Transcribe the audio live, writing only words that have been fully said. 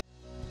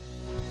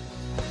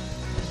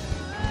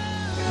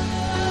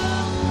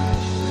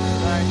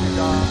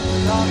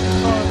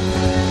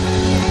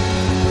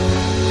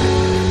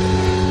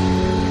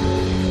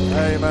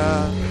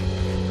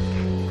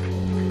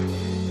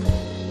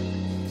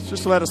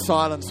let a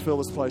silence fill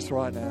this place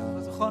right now.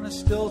 Dat we gewoon een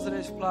stilte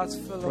deze plaats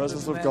vullen.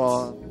 Presence op of dit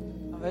moment. God.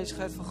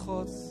 Aanwezigheid van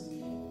God.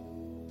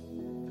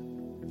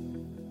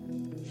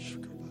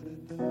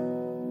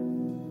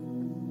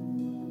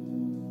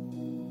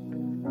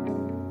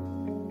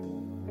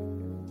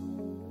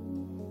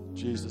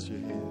 Jesus, you're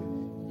here.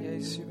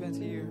 Jezus, u bent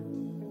hier.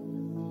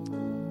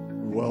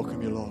 We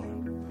welcome you, Lord.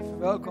 We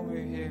verwelkomen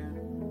u, Heer.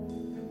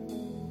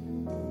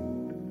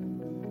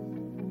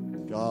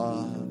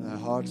 God, our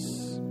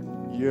hearts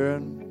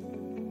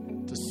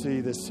yearn to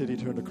see this city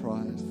turn to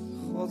Christ.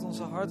 God,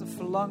 onze harten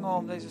verlangen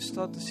om deze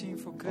stad te zien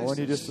voor I want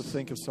you just to Christus.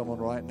 think of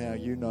someone right now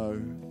you know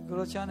Ik wil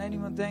dat je aan één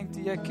iemand denkt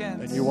die jij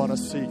kent. and you want to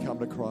see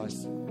come to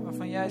Christ.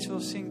 Waarvan jij ze wil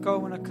zien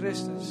komen naar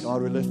Christus.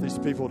 God, we lift these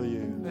people to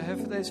you. We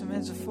heffen deze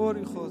mensen voor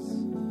u, God.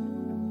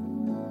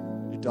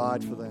 You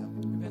died for them.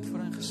 U bent voor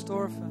hen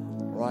gestorven.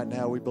 Right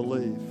now we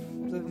believe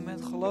Op dit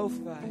moment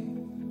geloven wij.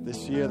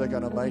 this year they're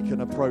going to make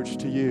an approach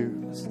to you.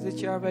 Dat ze dit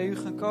jaar bij u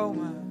gaan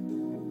komen.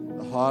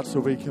 The hearts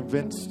will be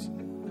convinced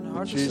Hun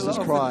harten Jesus zullen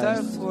overtuigd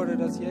Christ worden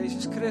dat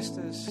Jezus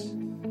Christus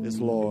is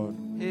Lord.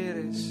 Heer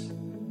is.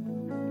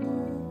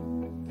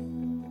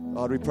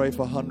 God, we pray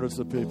for hundreds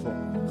of people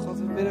God,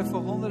 we bidden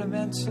voor honderden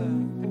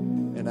mensen.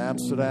 in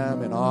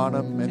Amsterdam, in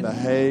Arnhem, in The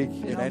Hague,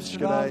 in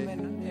Amsterdam,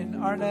 Enschede. in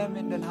Arnhem,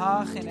 in Den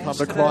Haag, in Come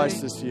to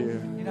Christ Enschede. this year.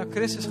 Die naar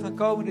Christus gaan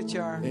komen dit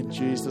jaar. In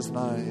Jesus' In de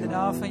name.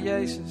 naam van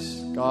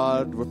Jezus.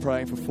 God, we're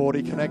praying for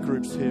 40 connect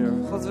groups here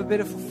God, we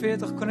bidden voor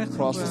 40 across the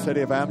connectgroepen.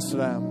 city of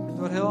Amsterdam,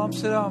 Door heel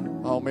Amsterdam,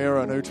 Almere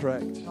and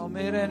Utrecht.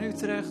 Almere en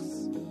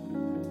Utrecht.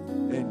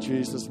 In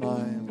Jesus'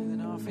 name. In de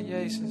naam van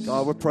Jezus.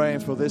 God, we're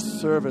praying for this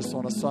service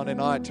on a Sunday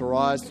night to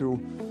rise to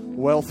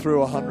well through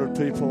 100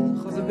 people.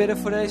 God, we bidden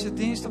voor deze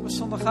dienst op een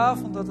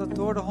zondagavond dat het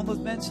door de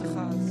 100 mensen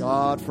gaat.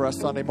 God, for our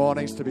Sunday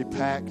mornings to be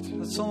packed. Dat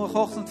het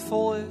zondagochtend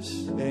vol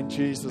is. In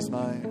Jesus'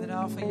 name. In de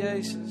naam van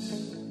Jezus.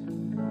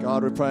 God,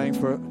 we're praying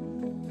for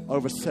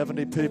over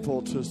 70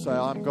 people to say,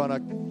 I'm going to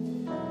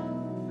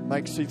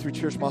make C3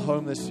 Church my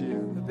home this year.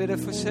 We bidden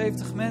voor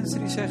 70 mensen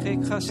die zeggen,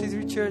 ik ga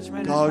C3 Church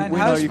mijn God, we know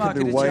huis you can maken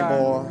do dit way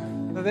jaar. more.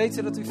 We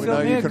weten dat u We veel know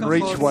you meer can kan,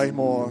 reach way God.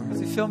 more.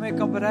 Dat u veel meer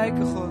kan bereiken,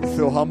 We God.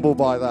 feel humbled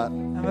by that.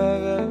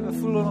 En we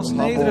voelen ons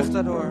Humbled. nederig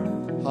daardoor.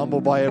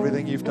 Humbled by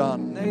everything you've done.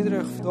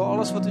 Nederig door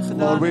alles wat u Lord,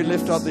 gedaan we heeft.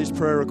 lift up these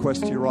prayer requests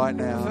to you right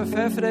now. We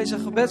verheffen deze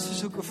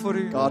gebedsverzoeken voor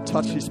u. God,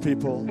 touch these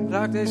people.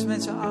 Raak deze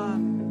mensen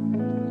aan.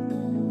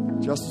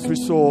 Just as we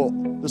saw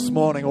this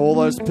morning, all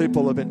those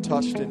people have been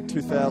touched in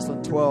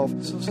 2012.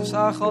 Zoals we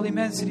zagen, al die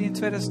mensen die in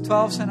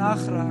 2012 zijn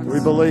aangeraakt.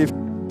 We believe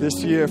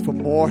this year for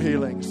more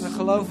healings. We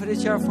geloven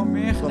dit jaar voor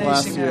meer Than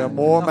last genezingen year,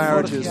 more dan vorig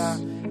marriages jaar.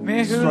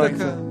 Meer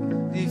huwelijken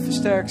die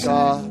versterkt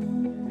zijn. God,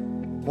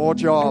 more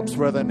jobs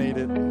where they're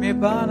needed. Meer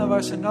banen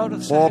waar ze nodig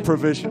More zijn.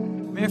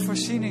 provision. Meer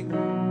voorziening.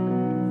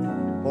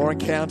 More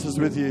encounters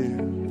with you.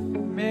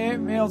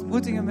 Meer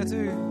ontmoetingen met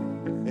u.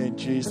 In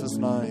Jesus'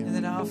 name. In de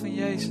naam van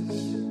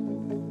Jezus.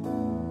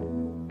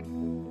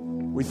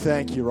 We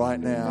thank you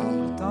right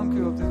now. Dank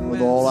u op dit moment.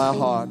 With all our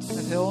hearts.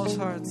 Met heel ons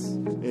hart.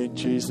 In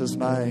Jesus'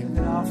 name. In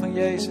de naam van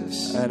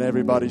Jezus. And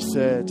everybody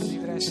said,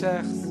 Iedereen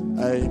zegt.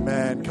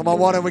 Amen. Come on,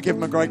 why don't we give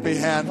him a great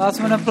big hand?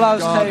 Laten we een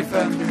applaus God,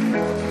 geven.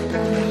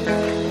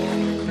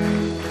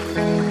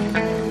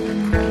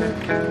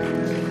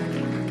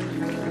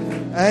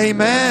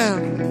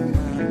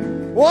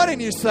 Amen. Why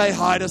didn't you say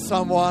hi to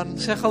someone?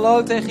 Zeg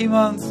hallo tegen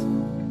iemand.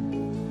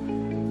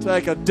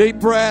 Take a deep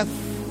breath.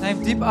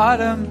 Neem diep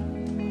adem.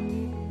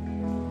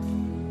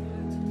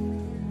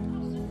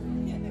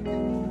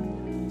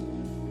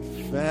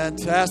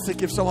 Fantastic.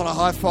 Give someone a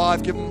high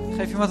five. Give them.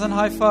 Geef iemand een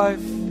high five.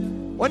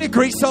 When you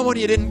greet someone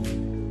you didn't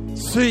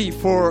see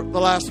for the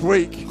last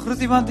week.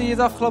 Groet iemand die je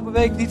de afgelopen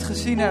week niet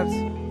gezien hebt.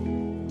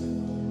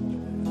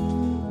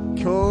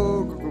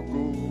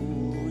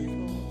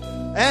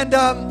 And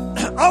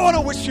I want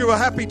to wish you a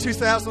happy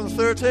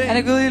 2013. En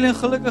ik wil jullie een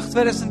gelukkig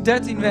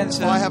 2013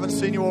 wensen. I haven't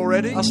seen you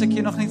already. Als ik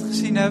je nog niet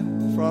gezien heb.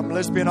 From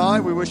Lisby and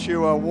I, we wish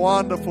you a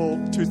wonderful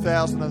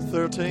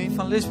 2013.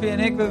 Van Lisby en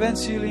ik, we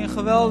wensen jullie een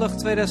geweldig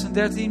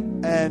 2013.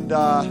 And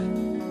I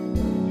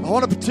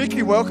want to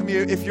particularly welcome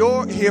you if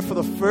you're here for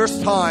the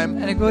first time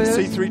En ik in wil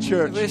C3 je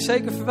Church.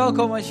 zeker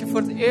verwelkomen als je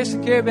voor de eerste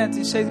keer bent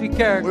in C3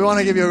 Kerk. We want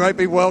to give you a great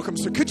big welcome.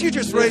 So could you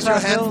just raise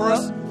your hand for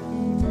us?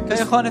 Kan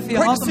je gewoon even je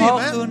Great hand to see you,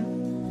 omhoog man. doen?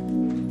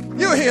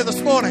 You were here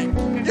this morning.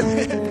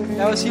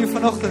 Jij was hier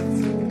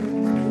vanochtend.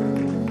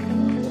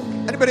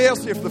 Anybody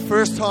else here for the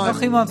first time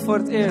Nog iemand voor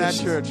het in our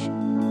eerst church?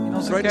 in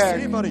onze Great to see you,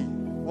 kerk. buddy.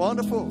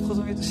 Wonderful. Goed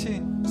om je te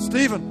zien.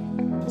 Stephen,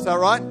 is that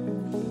right?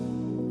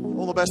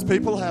 All the best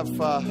people have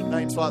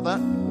names like that.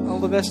 Al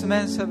de beste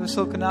mensen hebben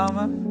zulke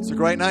namen. It's a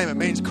great name. It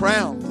means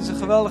crown. Het is een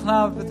geweldig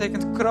naam, het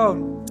betekent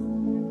kroon.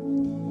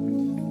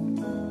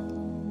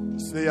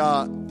 It's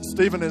the,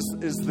 Stephen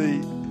is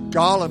the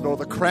garland or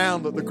the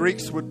crown that the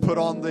Greeks would put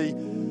on the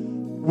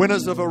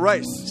winners of a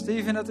race.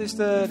 Steven, dat is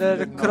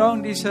de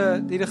kroon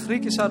die de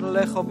Grieken zouden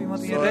leggen op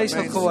iemand die een So it race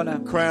had means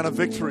gewonnen. crown of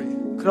victory.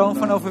 Kroon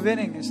van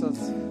overwinning is dat.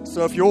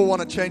 So if you all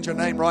want to change your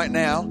name right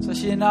now, Dus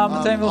als je je naam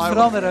meteen wilt I will-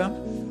 veranderen,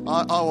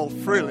 I will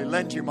freely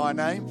lend you my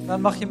name.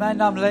 dan mag je mijn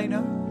naam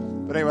lenen.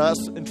 But anyway,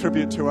 that's in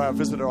tribute to our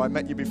visitor. I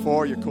met you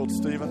before. You're called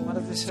Stephen. Maar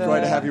dat is It's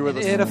great to have you with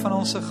in us. ere van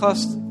onze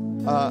gast.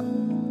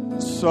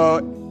 So,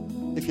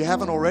 if you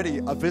haven't already,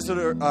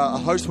 a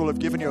host will have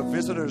given you a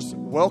visitor's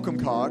welcome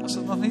card. Als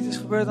dat nog niet is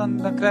gebeurd,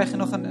 dan krijg je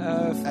nog een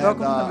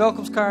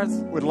welkomstkaart.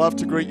 We'd love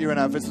to greet you in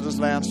our visitors'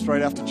 lounge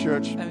straight after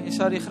church. En je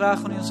zou die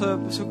graag in onze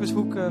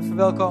bezoekershoek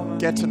verwelkomen.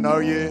 Get to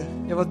know you.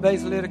 Je wat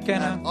beter leren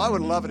kennen. And I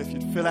would love it if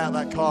you'd fill out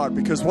that card,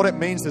 because what it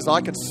means is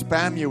I can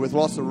spam you with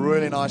lots of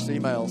really nice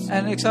emails.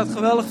 En ik zou het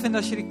geweldig vinden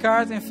als je die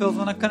kaart invult,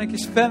 want dan kan ik je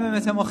spammen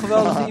met helemaal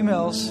geweldige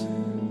e-mails.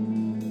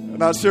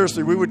 No,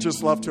 seriously, we would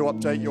just love to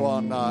update you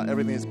on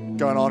everything that's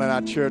going on in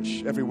our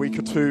church. Every week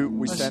or two,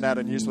 we send out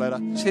a newsletter.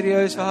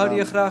 Serieus, we houden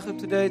je graag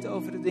up-to-date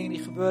over de dingen die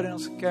gebeuren in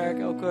onze kerk.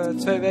 Elke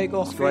 2 weken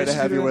ongeveer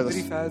sturen we een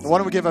brief uit. Why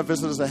don't we give our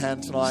visitors a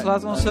hand tonight? Dus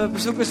laten we onze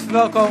bezoekers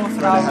verwelkomen Great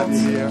to have vanavond.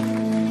 you here.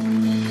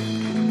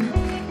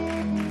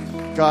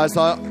 Guys,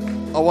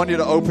 I want you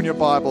to open your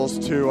Bibles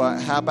to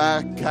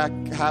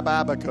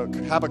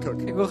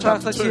Habakkuk. Ik wil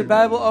graag dat je je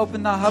Bijbel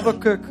opent naar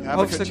Habakkuk, Habakkuk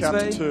hoofdstuk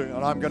chapter 2. 2.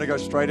 And I'm going to go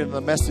straight into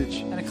the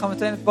message. En ik ga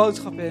meteen het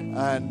boodschap in.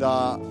 And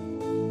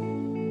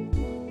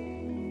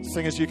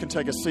singers, you can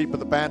take a seat, but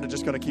the band are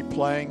just going to keep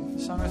playing.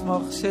 Zangers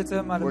mogen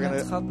zitten, maar de We're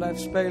band gaat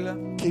blijven spelen.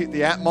 Keep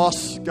the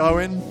atmos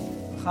going.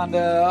 We gaan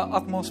de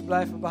atmos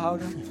blijven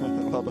behouden.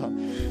 Well done.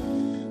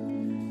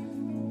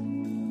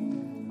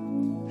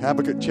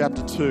 Habakkuk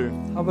chapter 2.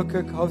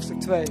 Habakkuk hoofdstuk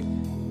 2.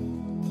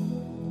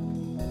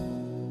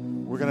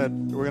 We're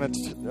going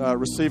to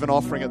receive an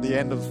offering at the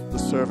end of the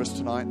service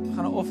tonight. We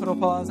gaan een offer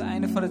ophalen aan het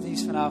einde van de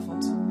dienst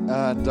vanavond.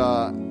 And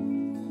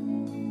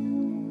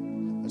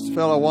as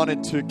Phil, I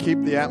wanted to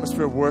keep the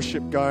atmosphere of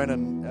worship going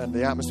and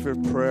the atmosphere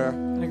of prayer.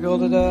 En ik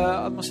wilde de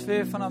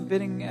atmosfeer van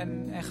aanbidding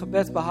en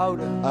gebed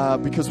behouden.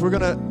 Because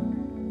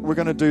we're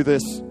gonna do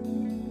this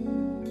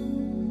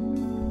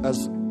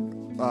as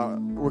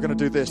we're gonna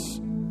do this.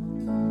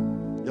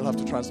 You'll have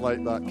to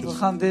translate that We because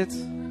gaan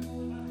dit.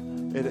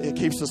 it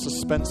keeps the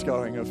suspense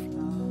going of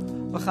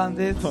We gaan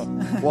dit.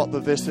 what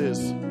the this is.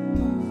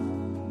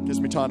 Gives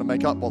me time to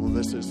make up what the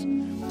this is.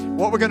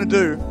 What we're gonna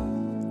do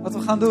Wat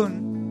we gaan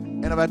doen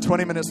in about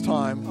 20 minutes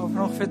time,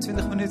 over ongeveer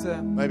 20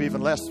 minuten, maybe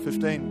even less,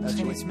 15 misschien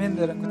actually, iets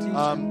minder, een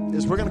kwartiertje.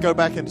 is we're gonna go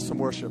back into some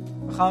worship.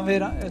 We gaan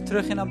weer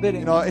terug in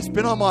aanbidding. You know, it's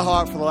been on my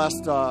heart for the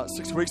last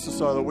 6 weeks or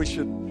so that we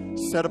should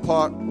set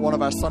apart one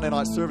of our Sunday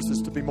night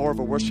services to be more of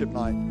a worship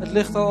night. Het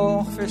ligt al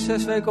ongeveer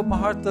 6 weken op mijn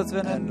hart dat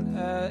we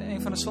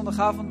een van de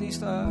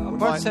zondagavonddiensten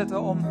apart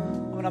zetten om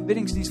een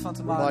aanbiddingsdienst van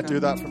te We might maken. do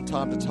that from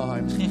time to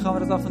time. Misschien gaan we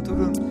dat af en toe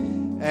doen.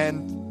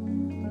 And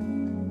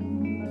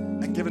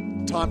give it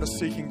time to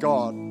seeking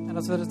God. En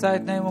dat we de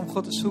tijd nemen om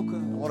God te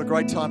zoeken. What a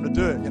great time to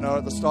do it, you know,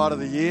 at the start of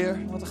the year.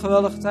 Wat een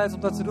geweldige tijd om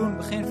dat te doen,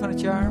 begin van het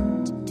jaar.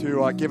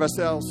 To give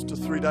ourselves to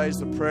 3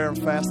 days of prayer and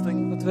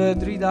fasting. Dat we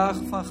 3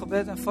 dagen van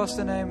gebed en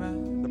vasten nemen.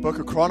 In the book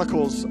of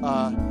Chronicles,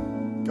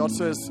 God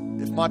says,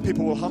 if my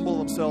people will humble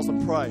themselves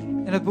and pray.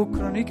 In het boek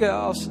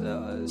Kronieken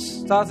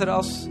staat er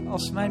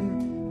als mijn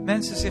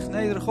mensen zich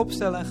nederig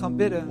opstellen en gaan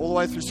bidden. All the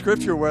way through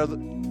Scripture where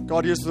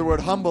God uses the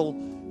word humble,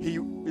 He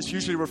is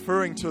usually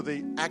referring to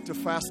the act of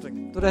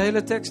fasting. Door de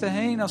hele teksten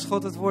heen, als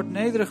God het woord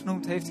nederig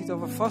noemt, heeft hij het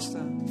over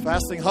vasten.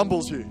 Fasting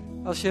humbles you.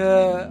 Als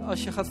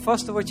je gaat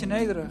vasten, word je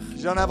nederig.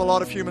 You don't have a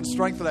lot of human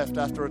strength left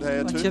after a day or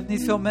Want je two. hebt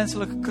niet veel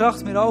menselijke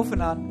kracht meer over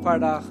na een paar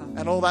dagen.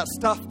 And all that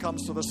stuff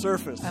comes to the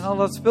surface. En al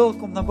dat spul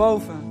komt naar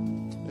boven.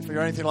 If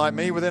you're anything like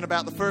me, within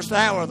about the first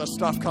hour, the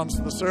stuff comes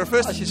to the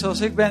surface. Als je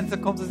zoals ik bent, dan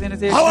komt het in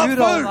het I eerste want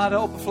uur al food. naar de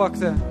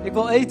oppervlakte. Ik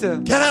wil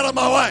eten. Get out of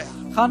my way.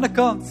 Ga aan de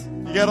kant.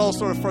 You get all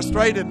sort of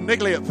frustrated and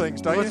niggly at things,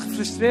 Je don't wordt you?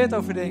 gefrustreerd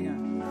over dingen.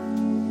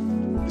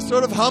 You're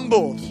sort of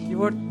humbled. Je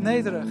wordt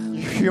nederig.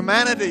 Your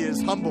humanity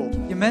is humbled.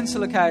 Je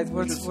menselijkheid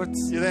wordt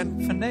You then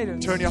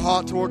vernederd. turn your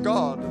heart toward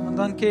God. Want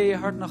dan keer je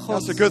hart naar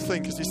That's a God. good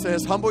thing, because He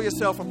says, humble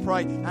yourself and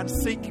pray and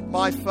seek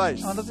my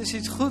face. Want dat is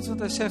iets goeds, want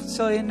hij zegt,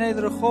 stel je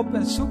nederig op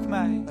en zoek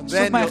mij. And Zoek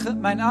then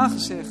mijn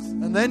aangezicht.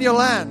 And then your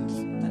land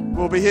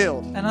will be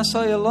healed. En dan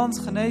zal je land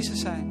genezen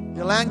zijn.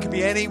 Your land can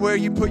be anywhere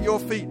you put your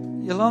feet.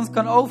 Je land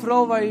kan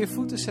overal waar je je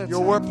voeten zet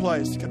Your zijn.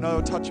 workplace can know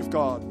a touch of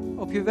God.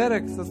 Op je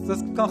werk,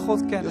 dat kan God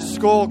Your kennen.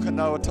 school can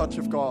know a touch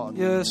of God.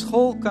 Je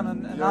school kan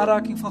een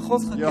aanraking van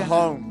God gaan Your kennen.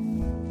 home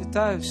Je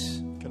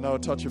thuis can know a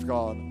touch of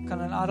God. kan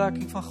een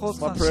aanraking van God It's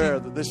my gaan prayer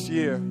zien. that this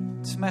year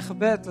Het is mijn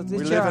gebed dat we dit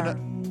live jaar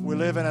we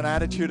live in an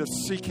attitude of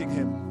seeking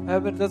Him,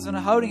 dat we een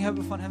houding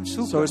hebben van hem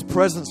so zoeken. His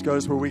presence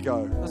goes where we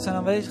go. Dat zijn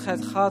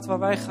aanwezigheid gaat waar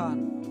wij gaan.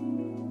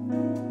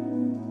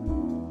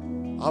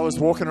 I was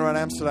walking around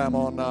Amsterdam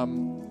on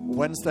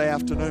Wednesday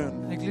afternoon,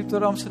 En ik liep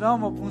door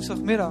Amsterdam op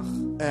woensdagmiddag.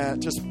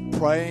 just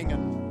praying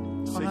and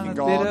Gewoon aan seeking het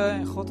God. bidden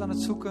en God aan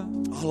het zoeken.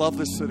 I love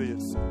this city.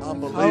 It's Ik hou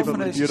van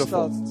unbelievably deze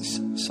beautiful. stad. Het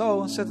is zo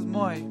ontzettend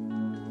mooi.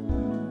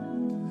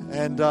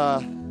 And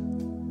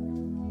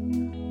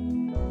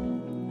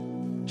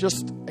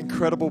just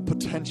incredible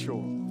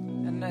potential.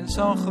 En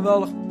zo'n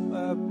geweldig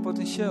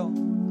potentieel.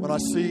 When I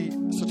see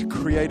such a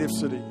creative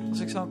city, Als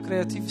ik zo'n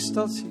creatieve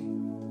stad zie.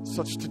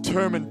 such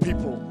determined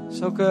people,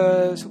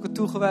 Zulke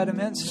toegewijde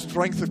mensen.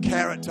 strength of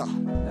character,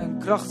 En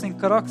kracht in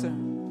karakter.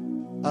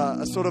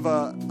 a sort of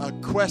a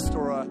quest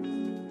or a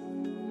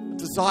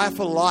desire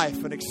for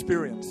life and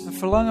experience. Een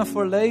verlangen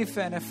voor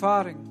leven en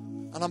ervaring.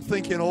 And I'm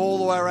thinking all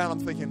the way around,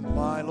 I'm thinking,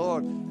 my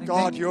Lord,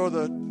 God, you're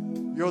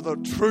the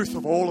truth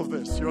of all of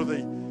this. You're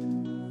the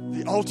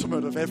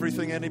ultimate of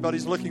everything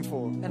anybody's looking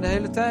for. En de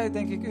hele tijd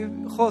denk ik,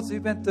 God,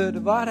 u bent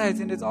de waarheid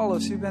in dit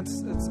alles. U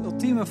bent het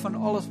ultieme van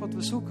alles wat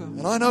we zoeken.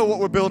 And I know what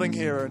we're building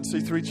here in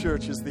C3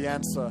 Church is the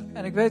answer.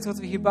 En ik weet wat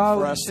we hier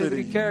bouwen For our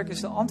in C3 Kerk is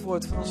de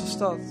antwoord van onze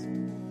stad.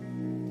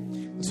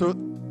 So,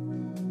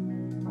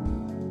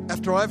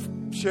 after I've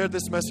shared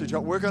this message,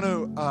 we're going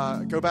to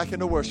go back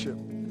into worship.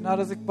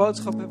 Nadat ik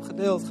boodschap heb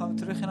gedeeld, gaan we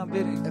terug in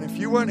aanbidding. And if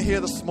you weren't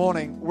here this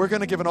morning, we're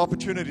going to give an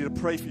opportunity to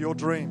pray for your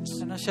dreams.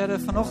 En als jij er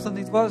vanochtend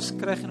niet was,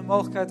 krijg je de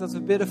mogelijkheid dat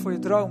we bidden voor je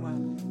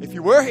dromen. If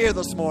you were here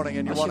this morning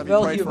and you Als want je to be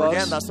wel prayed hier for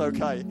again, was that's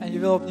okay. en je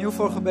wil opnieuw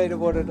voor gebeden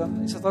worden,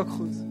 dan is dat ook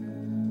goed.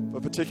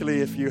 But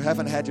particularly if you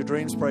haven't had your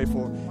dreams prayed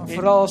for, Maar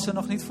vooral als er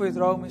nog niet voor je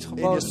dromen is in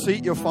your geboden.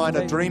 seat you'll find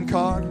a dream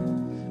card.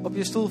 Op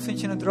je stoel vind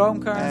je een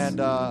droomkaart. And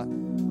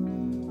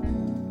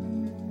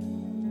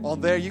on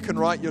there you can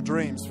write your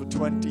dreams for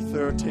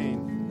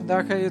 2013. En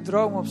daar kan je je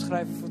dromen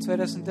opschrijven voor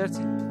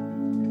 2013.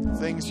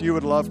 Things you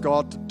would love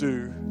God to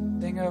do.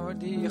 Dingen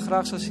die je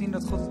graag zou zien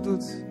dat God het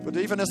doet. But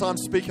even as I'm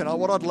speaking,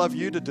 what I'd love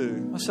you to do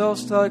Maar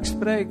zelfs terwijl ik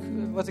spreek,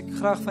 wat ik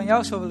graag van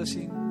jou zou willen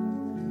zien,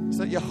 is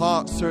that your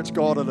heart search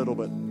God a little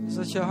bit. is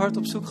dat je hart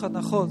op zoek gaat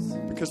naar God.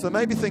 Because there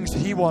may be things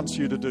He wants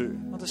you to do.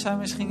 Want er zijn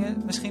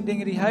misschien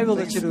dingen die Hij wil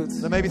dat je doet.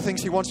 There may be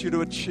things He wants you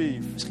to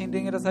achieve Misschien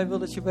dingen dat Hij wil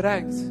dat je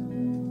bereikt.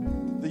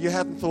 that you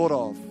hadn't thought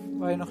of.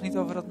 Waar je nog niet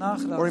over had Or He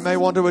nagedacht. may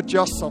want to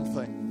adjust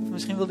something Of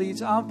misschien wil Hij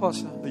iets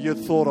aanpassen that you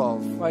had thought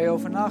of. waar je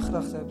over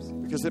nagedacht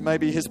hebt. Because it may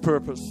be His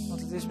purpose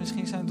Want het is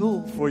misschien zijn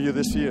doel for you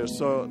this year.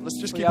 So let's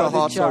just voor keep our jou dit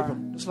hearts jaar.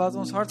 open. Dus laten we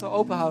ons hart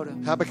open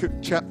houden. Habakkuk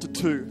chapter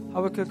 2.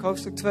 Habakuk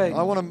hoofdstuk 2. I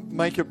want to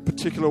make a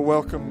particular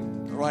welcome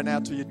right now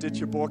to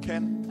Yeditya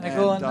Borken. En ik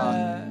wil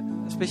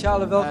een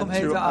speciale welkom and to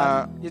heten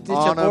aan Yeditya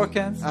Arnhem,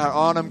 Borkent. our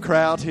Arnhem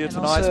crowd here En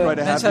tonight. It's onze great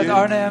to mensen have uit you.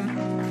 Arnhem.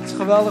 Het is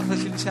geweldig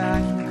dat jullie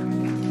zijn.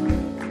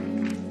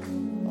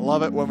 I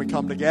love it when we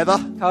come together.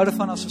 Ik hou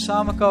ervan als we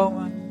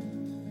samenkomen.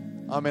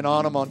 I'm in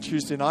Arnhem on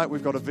Tuesday night.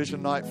 We've got a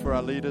vision night for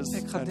our leaders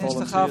Ik ga and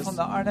dinsdagavond volunteers.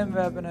 naar Arnhem. We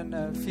hebben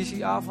een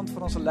visieavond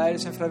voor onze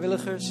leiders en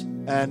vrijwilligers.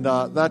 And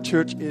that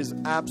church is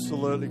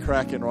absolutely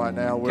cracking right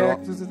now. De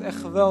kerk doet het echt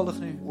geweldig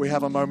nu. We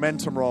have a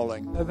momentum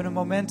rolling. We hebben een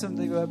momentum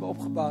die we hebben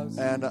opgebouwd.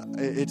 And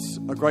it's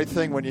a great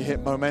thing when you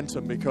hit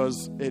momentum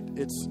because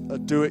it's a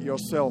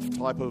do-it-yourself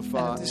type of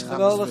En het is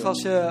geweldig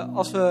atmosphere.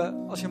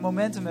 als je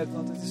momentum hebt,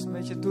 want het is een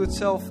beetje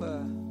doe-het-zelf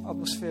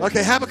atmosfeer.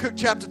 Okay, Habakkuk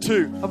chapter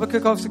 2.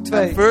 Habakuk hoofdstuk And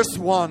 2, verse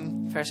 1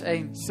 vers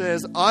 1.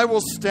 says, I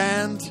will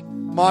stand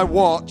my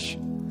watch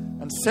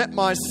and set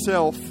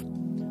myself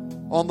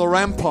on the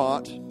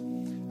rampart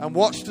and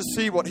watch to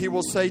see what he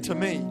will say to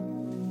me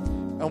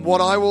and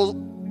what I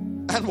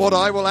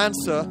will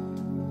answer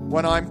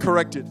when I'm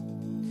corrected.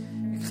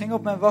 Ik ging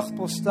op mijn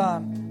wachtpost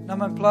staan, nam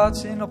mijn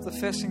plaats in op de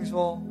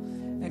vestingswal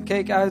en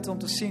keek uit om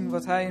te zien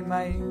wat hij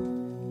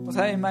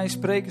in mij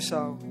spreken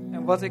zou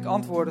en wat ik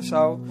antwoorden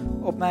zou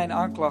op mijn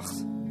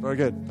aanklacht. Very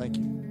good. Thank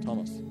you,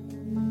 Thomas.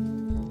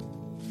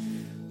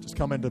 Just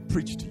come in to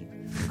preach to you.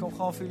 Ik kom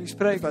gewoon voor jullie If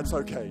spreken, that's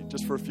okay,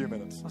 just for a few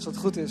minutes. als dat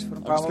goed is, voor een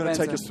I'm paar just going to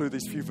take us momenten. through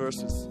these few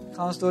verses.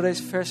 Ga ons door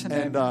deze versen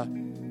And nemen.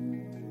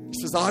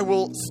 he says, I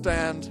will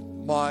stand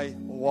my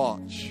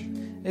watch.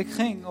 Ik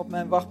ging op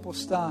mijn wachtpost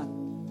staan.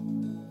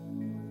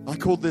 I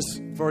called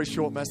this very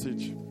short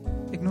message.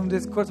 Ik noem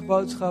dit korte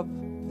boodschap.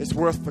 It's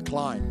worth the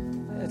climb.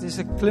 Het is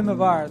de klimmen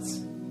waard.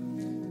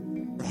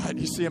 Right,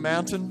 you see a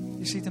mountain,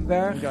 Je ziet een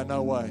you berg go,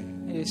 no way.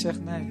 en je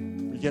zegt nee.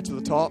 You get to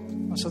the top,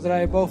 Maar zodra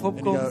je bovenop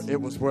and you go, komt, it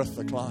was worth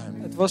the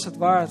climb. het was het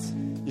waard.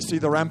 You see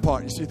the rampart,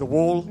 you see the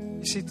wall,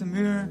 Je ziet de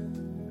muur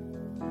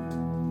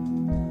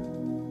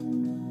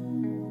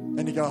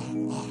and you go,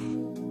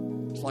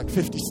 oh, it's like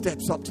 50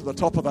 steps up to the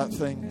top of that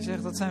thing. Je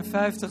zegt dat zijn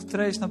 50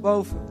 trees naar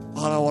boven. I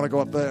don't want to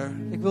go up there.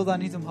 Ik wil daar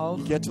niet omhoog.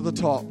 You get to the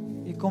top,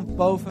 Je komt and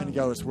boven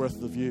you go, it's worth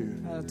the view.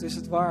 en het is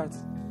het waard.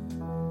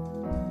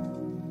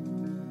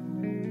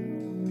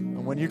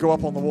 And when you go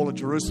up on the wall of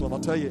Jerusalem, I'll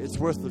tell you, it's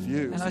worth the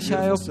view. En It's a als jij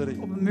beautiful op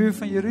city. een muur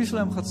van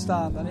Jeruzalem gaat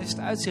staan, dan is het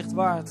uitzicht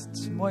waard. Het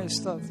is een mooie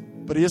stad.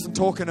 But he isn't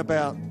talking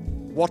about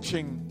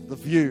watching the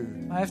view.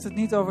 Maar hij heeft het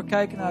niet over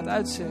kijken naar het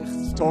uitzicht.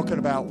 He's talking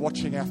about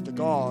watching after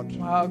God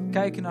Maar ook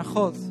kijken naar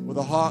God. with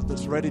a heart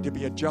that's ready to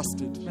be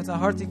adjusted. Met een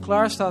hart die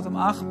klaar staat om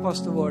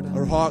aangepast te worden.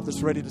 A heart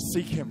that's ready to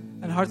seek him.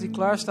 Een hart die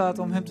klaar staat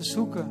om hem te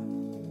zoeken.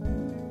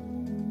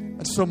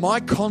 And so my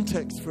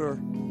context for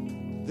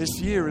this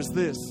year is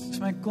this. Dus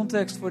mijn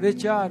context voor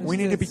dit jaar is We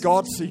need to be dit.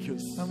 God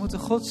seekers. We moeten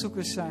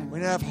Godzoekers zijn.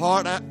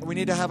 We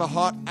need to have a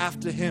heart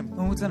after him.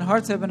 We moeten een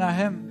hart hebben naar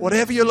hem.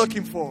 Whatever you're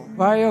looking for,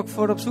 Waar je ook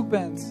voor op zoek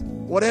bent.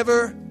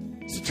 whatever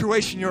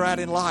situation you're at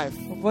in life.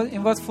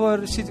 In wat voor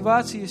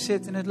situatie je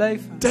zit in het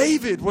leven.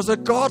 David was a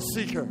God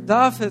seeker.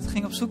 David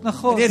ging op zoek naar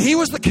And God. yet he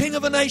was the king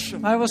of a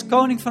nation. Maar hij was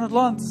koning van het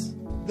land.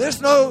 There's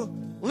no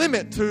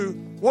limit to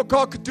what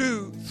God could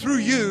do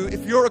through you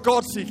if you're a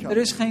God Er seeker.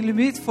 is geen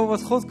limiet voor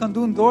wat God kan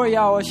doen door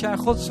jou als jij een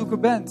Godzoeker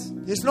bent.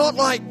 It's not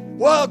like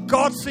Well,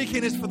 God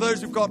seeking is for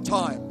those who've got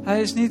time.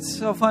 Hij is niet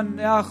zo van,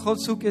 ja,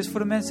 God zoeken is voor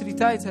de mensen die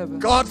tijd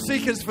hebben. God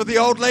seeking is for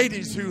the old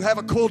ladies who have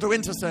a call to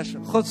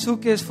intercession. God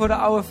zoeken is voor de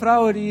oude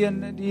vrouwen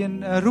die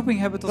een roeping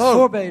hebben tot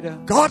voorbeden.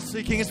 God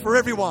seeking is for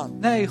everyone.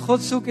 Nee,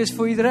 God zoeken is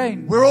voor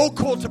iedereen. We're all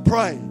called to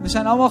pray. We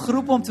zijn allemaal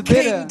geroepen om te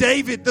bidden. King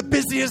David, the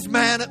busiest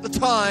man at the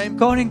time,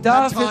 Koning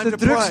David, had time de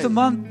to drukste pray.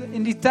 man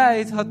in die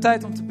tijd, had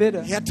tijd om te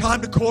bidden. He had time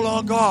to call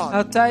on Hij God.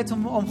 had tijd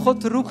om God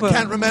te I can't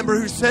roepen. remember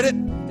who said it,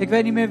 Ik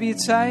weet niet meer wie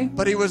het zei,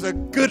 but he was a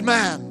good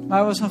man. maar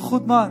hij was een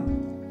goed man.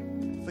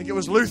 I think it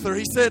was Luther.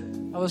 He said,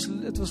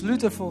 Het was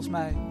Luther volgens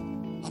mij.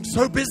 I'm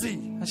so busy.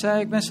 Hij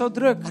zei, ik ben zo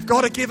druk. I've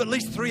got to give at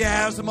least 3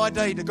 hours of my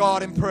day to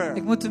God in prayer.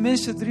 Ik moet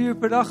tenminste 3 uur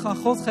per dag aan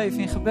God geven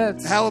in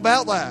gebed. How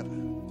about that?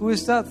 Hoe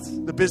is dat?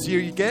 The busier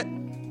you get,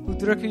 Hoe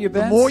drukker je the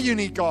bent, more you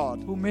need God,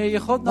 hoe meer je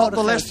God not the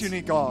nodig less you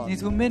hebt. need God.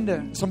 Niet hoe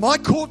minder. So my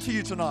call to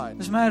you tonight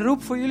Dus mijn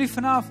roep voor jullie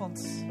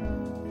vanavond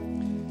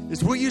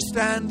is, will you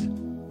stand?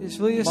 is,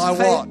 My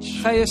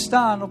watch. ga je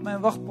staan op mijn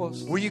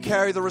wachtpost? Will you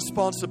carry the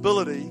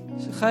responsibility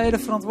Ga je de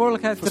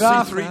verantwoordelijkheid for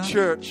dragen C3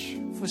 Church,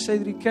 voor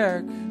C3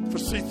 Kerk, for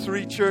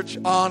C3 Church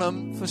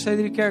Arnhem, voor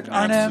C3 Kerk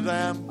Arnhem,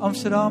 Amsterdam?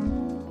 Amsterdam?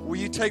 Will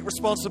you take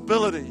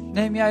responsibility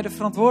Neem jij de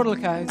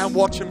verantwoordelijkheid and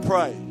watch and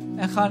pray?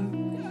 en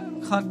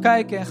gaan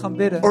kijken en gaan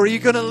bidden? Or are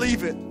you going to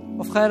leave it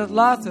Of ga je dat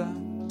laten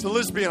to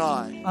Lisby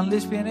and I aan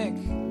Lisby en ik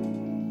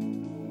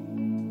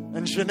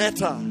and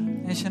Janetta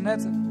en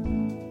Jeanette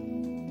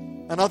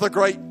and other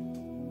great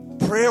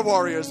prayer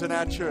warriors in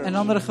our church? en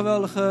andere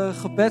geweldige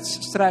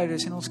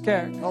gebedsstrijders in ons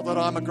kerk? Not that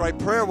I'm a great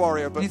prayer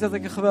warrior, but Niet dat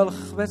ik een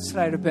geweldige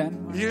gebedsstrijder ben,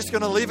 are you just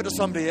going to leave it to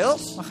somebody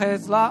else? maar ga je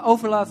het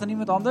overlaten aan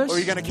iemand anders? Or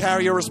are you going to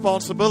carry your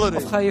responsibility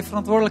Of ga je je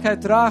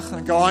verantwoordelijkheid dragen?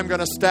 and go, I'm going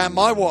to stand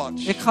my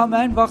watch. Ik ga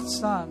mijn wacht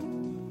staan.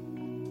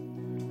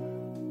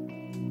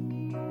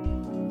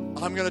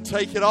 I'm going to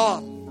take it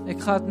on. Ik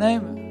ga het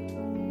nemen.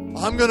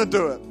 I'm going to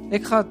do it.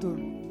 Ik ga het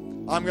doen.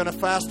 I'm going to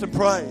fast and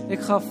pray. Ik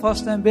ga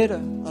vasten en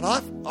bidden. And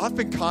I've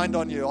been kind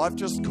on you. I've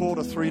just called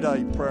a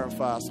 3-day prayer and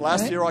fast.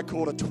 Last year I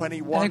called a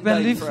 21-day En ik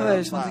ben lief prayer and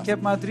geweest, want ik fast.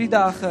 heb maar 3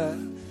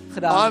 dagen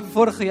gedaan.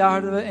 Vorig jaar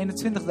hadden we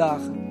 21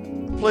 dagen.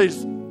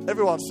 Please,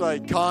 everyone say,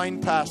 kind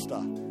pastor.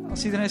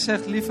 Als iedereen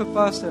zegt, lieve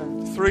pastor,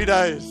 3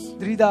 days.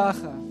 3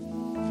 dagen.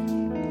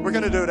 We're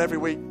going to do it every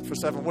week for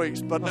 7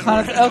 weeks. But We gaan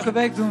het elke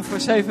week doen voor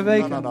 7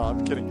 weken. No,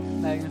 I'm kidding.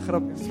 Nee, een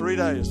grapje. 3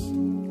 days.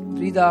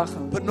 3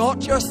 dagen. But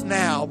not just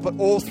now, but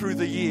all through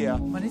the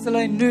year. Maar niet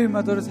alleen nu,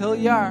 maar door het hele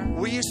jaar.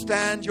 Will you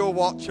stand your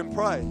watch and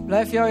pray?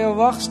 Blijf jou jouw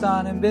wacht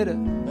staan en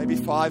bidden. Maybe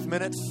 5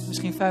 minutes.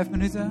 Misschien 5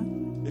 minuten.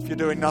 If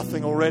you're doing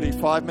nothing already,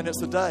 5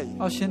 minutes a day.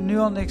 Als je nu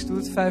al niks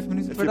doet, 5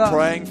 minuten If per you're dag.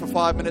 praying for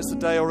 5 minutes a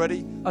day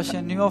already, Als je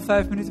nu al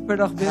 5 minuten per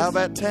dag how bidt,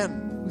 about 10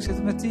 hoe zit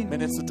het met 10?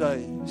 minutes a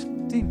day?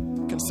 Misschien 10.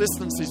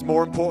 Consistency is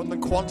more important than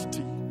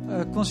quantity.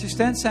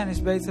 Consistent zijn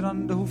is beter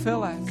dan de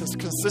hoeveelheid. Because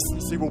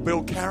consistency will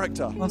build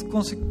character. Want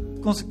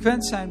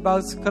consequent zijn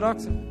bouwt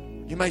karakter.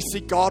 You may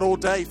seek God all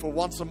day for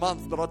once a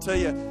month, but I'll tell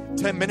you,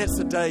 10 minutes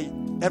a day,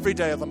 every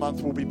day of the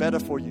month will be better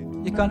for you.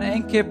 Je kan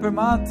 1 keer per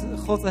maand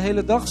God de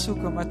hele dag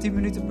zoeken, maar 10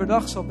 minuten per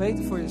dag zal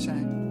beter voor je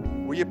zijn.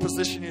 Will you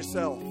position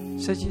yourself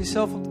Zet je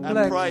jezelf op de and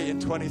plek pray in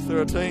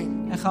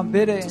 2013? en gaan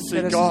bidden in To see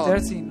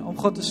 2013 om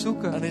God te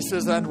zoeken. And he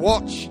says, and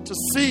watch to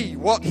see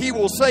what he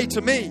will say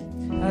to me.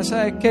 En hij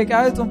zei, keek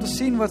uit om te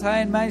zien wat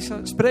hij in mij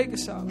spreken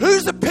zou.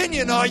 Whose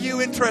opinion are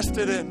you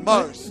interested in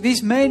most?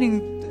 Wie's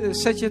mening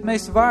zet je het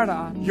meeste waarde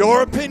aan?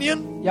 Your opinion?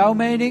 Jouw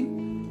mening?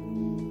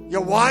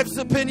 Your wife's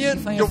opinion?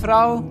 Van je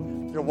vrouw?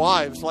 Your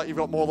wives, like you've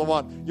got more than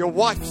one. Your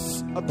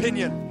wife's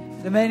opinion.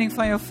 De mening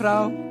van jouw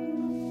vrouw?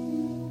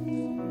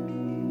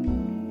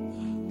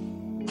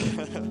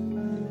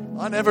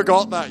 I never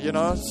got that, you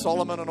know.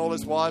 Solomon and all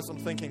his wives, I'm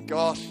thinking,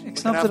 gosh, Ik looking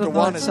snapte after dat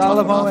one nooit. is tough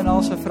Salomo en enough.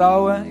 al zijn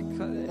vrouwen.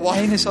 Why?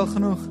 1 is al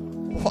genoeg.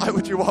 Why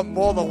would you want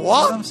more than one?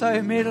 Waarom zou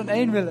je meer dan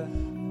 1 willen?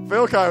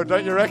 Vilko,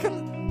 don't you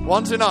reckon?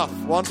 One's enough.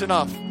 One's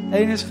enough.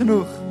 1 is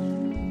genoeg.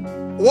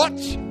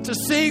 Watch to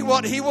see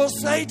what he will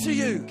say to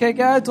you. Kijk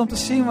uit om te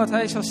zien wat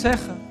hij zou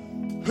zeggen.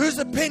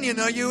 Whose opinion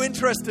are you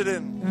interested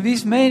in? In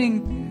wie's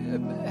mening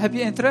heb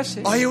je interesse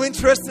in? Are you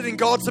interested in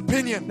God's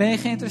opinion? Ben je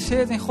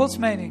geïnteresseerd in Gods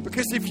mening?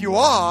 Because if you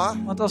are,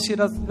 Want als je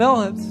dat wel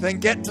hebt, then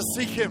get to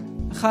seek him.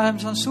 dan ga hem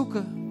gaan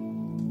zoeken.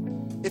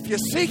 If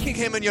you're seeking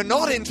him and you're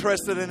not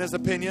interested in his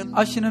opinion,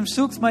 Als je hem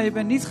zoekt, maar je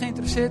bent niet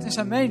geïnteresseerd in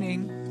zijn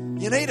mening,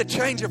 you need a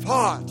change of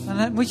heart.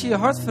 dan moet je je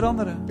hart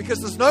veranderen.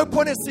 Because there's no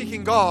point in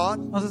seeking God.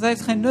 Want het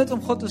heeft geen nut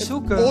om God te All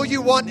zoeken.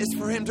 you want is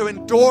for him to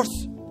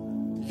endorse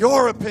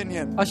your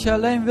opinion. Als je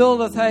alleen wil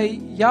dat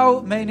hij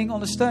jouw mening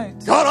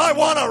ondersteunt. God, I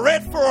want a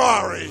red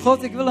Ferrari.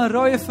 God, ik wil een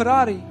rode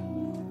Ferrari.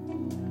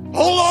 Oh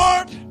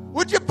Lord,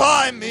 would you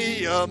buy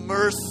me a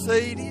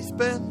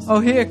Mercedes-Benz? Oh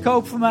Heer,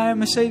 koop voor mij een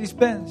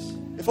Mercedes-Benz.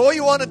 If all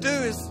you want to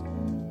do is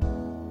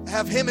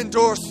have him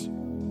endorse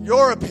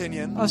your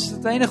opinion, Als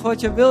het enige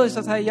wat je wil is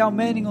dat hij jouw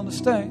mening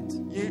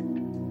ondersteunt,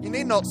 you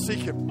need not seek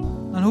him.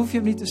 dan hoef je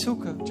hem niet te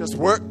zoeken. Just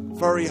work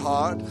very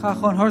hard Ga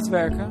gewoon hard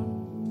werken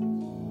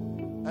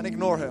and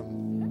ignore him.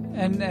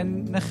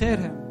 en negeer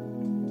hem.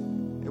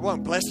 It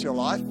won't bless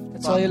your life.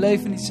 Het zal je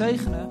leven niet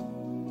zegenen.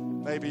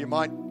 Maybe you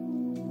might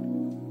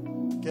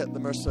get the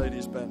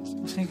Mercedes-Benz.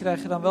 Misschien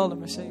krijg je dan wel de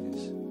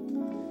Mercedes.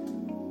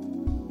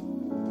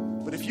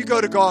 But if you go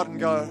to God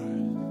and go,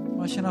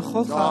 Maar als je naar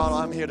God God,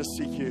 gaat. I'm here to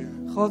seek you.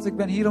 God, ik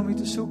ben hier om u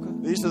te zoeken.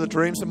 These are the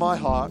dreams of my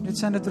heart. Dit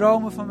zijn de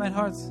dromen van mijn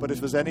hart. But if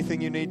there's anything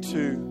you need to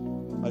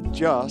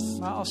adjust,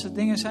 Maar als er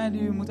dingen zijn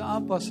die u moet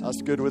aanpassen,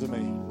 that's good with me.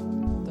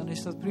 dan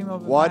is dat prima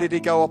bij Why mij. did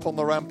he go up on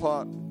the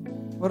rampart?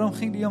 Waarom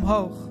ging die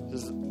omhoog?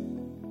 Just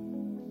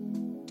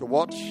to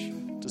watch,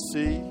 to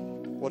see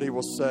what he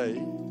will say,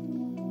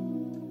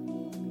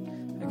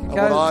 Hij and keek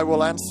what I uit,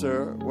 will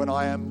answer when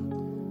I am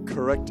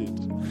corrected.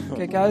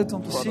 keek uit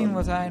om te zien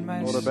wat hij in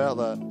mij What about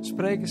that?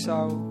 spreken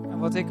zou en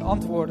wat ik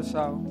antwoorden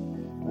zou.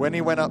 When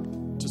he went up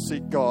to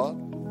seek God,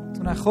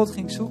 Toen hij God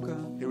ging zoeken,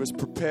 he was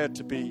prepared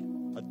to be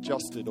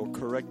adjusted or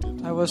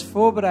corrected. hij was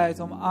voorbereid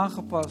om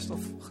aangepast of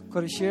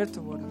gecorrigeerd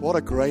te worden. What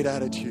a great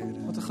attitude.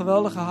 Wat een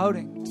geweldige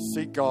houding. To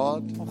seek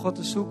God, Om God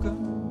te zoeken,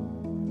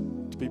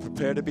 to be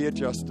prepared to be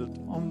adjusted.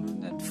 om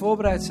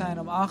voorbereid zijn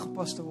om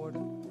aangepast te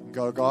worden. And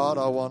go,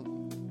 God,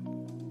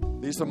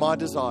 these are my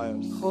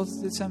desires.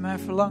 God, dit zijn mijn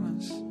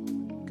verlangens.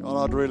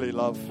 God, I'd really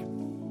love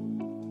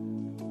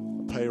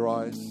a pay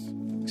rise.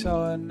 Ik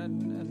zou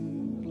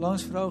een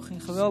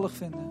loonsverhoging geweldig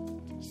vinden.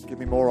 Just give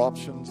me more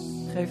options,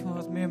 Geef me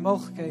wat meer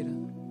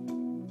mogelijkheden.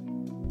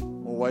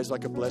 more ways I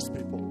can bless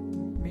people.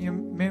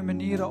 Meer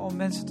manieren om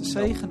mensen te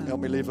zegenen. Help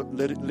me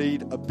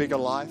lead a bigger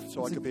life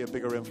so I can be a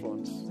bigger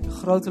influence. Dat ik een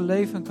groter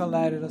leven kan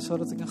leiden,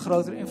 zodat ik een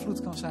grotere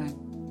invloed kan zijn.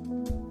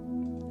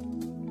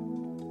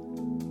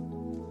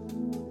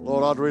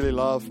 Lord, I'd really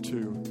love to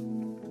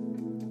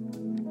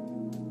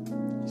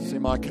see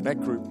my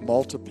connect group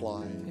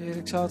multiply. Heer,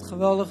 ik zou het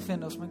geweldig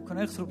vinden als mijn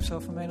connectgroep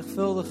zou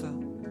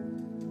vermenigvuldigen.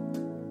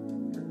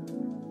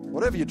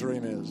 Whatever your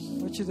dream is.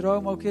 Wat je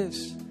droom ook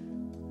is.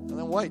 And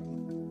then wait.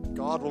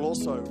 God will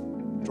also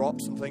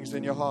drop some things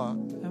in your heart.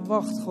 En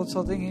wacht, God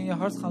zal dingen in je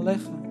hart gaan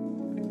leggen.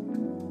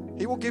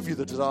 He will give you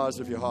the desires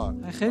of your heart.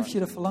 Hij geeft je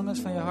de verlangens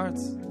van je hart.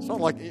 It's not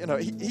like,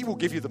 he will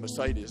give you the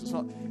Mercedes.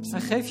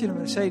 Hij geeft je de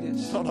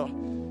Mercedes. It's not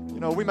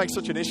we make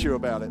such an issue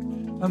about it.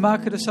 We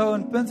maken er zo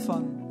een punt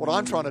van. What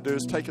I'm trying to do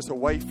is take us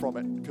away from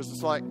it. Because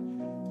it's like,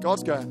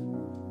 God's going,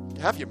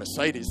 have your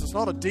Mercedes. It's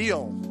not a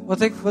deal.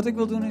 Wat ik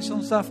wil doen is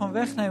ons daarvan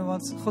wegnemen.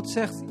 Want God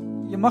zegt,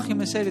 je mag je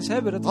Mercedes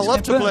hebben. Dat I is love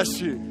geen to punt. bless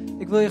you.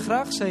 Ik wil je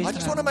graag I just want to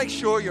zegenen. make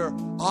sure your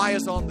eye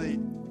is on the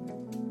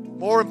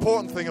more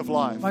important thing of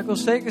life. Maar ik wil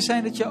zeker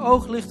zijn dat je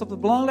oog ligt op de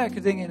belangrijke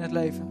dingen in het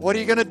leven. What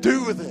are you going to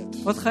do with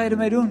it? Wat ga je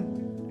ermee doen?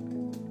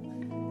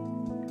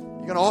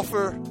 You're going to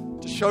offer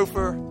to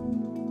chauffeur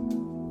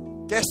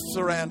guests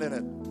around in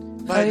it.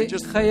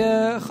 Ga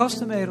je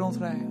gasten mee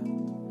rondrijden?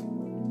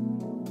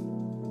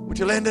 Would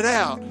you lend it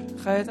out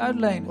Ga je het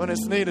uitlenen when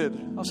it's needed?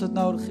 als het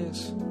nodig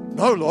is?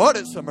 No, Lord,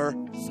 it's a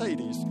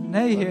Mercedes.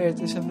 Nee, Heer,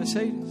 het is een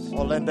Mercedes.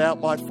 I'll lend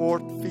out my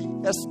Ford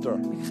Fiesta.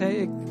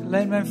 Ik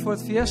leen mijn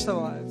Ford Fiesta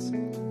wel uit.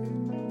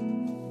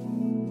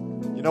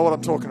 You know what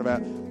I'm talking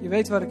about. Je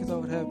weet waar ik het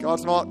over heb.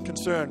 God's not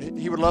concerned.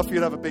 He would love for you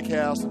to have a big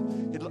house.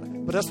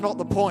 But that's not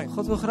the point.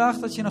 God wil graag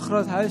dat je een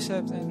groot huis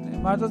hebt,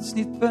 maar dat is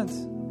niet het punt.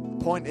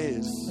 The point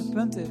is, Het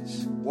punt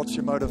is, what's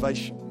your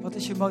motivation? wat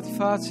is je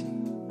motivatie?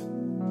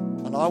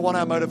 And I want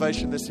our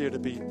motivation this year to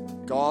be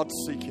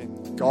God-seeking,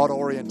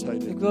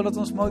 God-orientated. Ik wil dat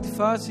onze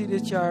motivatie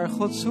dit jaar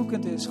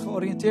Godzoekend is,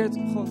 georiënteerd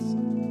op God.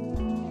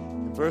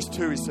 In verse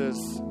 2 he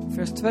says,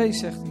 Vers 2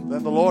 zegt hij.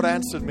 Then the Lord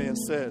answered me and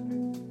said,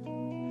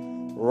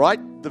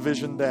 write the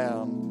vision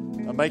down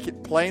and make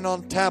it plain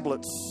on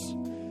tablets.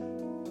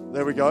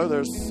 There we go.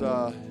 There's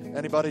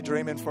anybody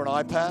dreaming for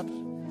an iPad?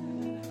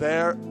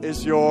 There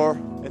is your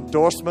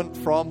endorsement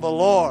from the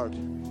Lord.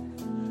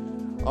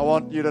 I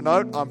want you to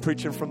note, I'm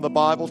preaching from the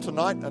Bible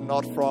tonight and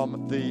not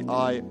from the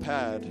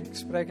iPad. Ik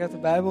spreek uit de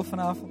Bijbel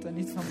vanavond en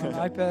niet van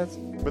mijn iPad.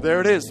 But there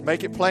it is.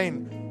 Make it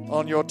plain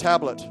on your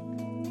tablet.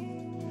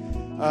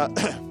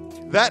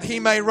 That he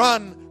may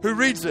run who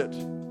reads it.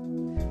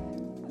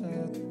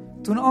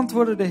 Toen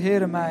antwoordde de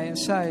Heere mij en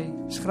zei,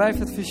 schrijf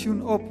het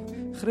visioen op,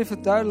 grif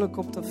het duidelijk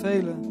op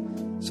tafelen,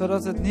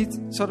 zodat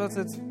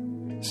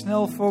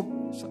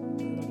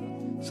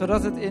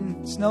het in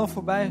snel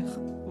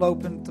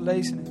voorbijlopen te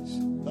lezen is.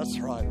 That's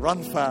right.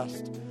 Run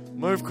fast.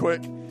 Move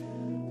quick.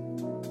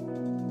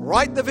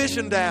 Write the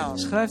vision down.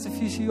 Schrijf de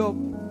visie op,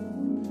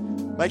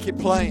 Make it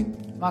plain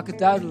maak het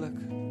duidelijk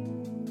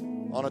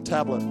on a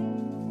tablet.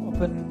 op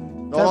een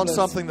Not on tablet.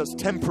 something that's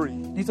temporary.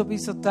 Niet op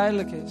iets dat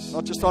tijdelijk is,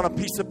 Not just on a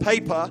piece of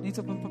paper, niet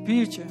op een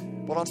papiertje,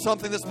 but on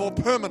something that's more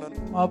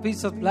permanent, maar op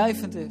iets dat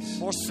blijvend is,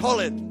 more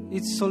solid,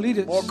 iets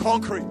solides, more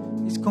concrete.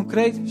 iets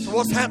concreets. So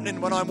what's happening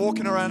when I'm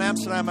walking around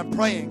Amsterdam and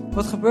praying?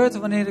 Wat gebeurt er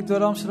wanneer ik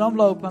door Amsterdam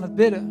loop aan het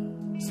bidden?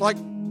 It's like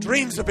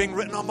dreams are being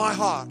written on my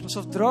heart.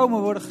 Alsof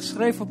dromen worden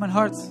geschreven op mijn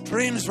hart.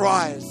 Dreams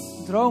rise.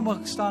 Dromen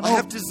staan I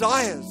have op.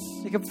 desires.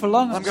 Ik heb I'm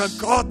verlangens. going,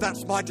 God,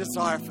 that's my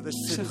desire for this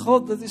Ik city. zeg,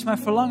 God, dat is mijn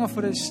verlangen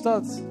voor deze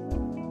stad.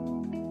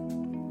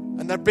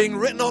 And they're being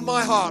written on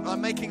my heart. I'm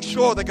making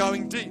sure they're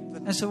going deep.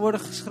 En ze worden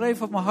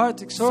geschreven op mijn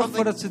hart. Ik zorg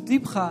ervoor dat ze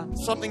diep gaan.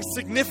 Something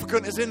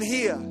significant is in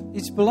here.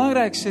 Iets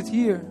belangrijks zit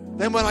hier.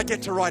 Then when I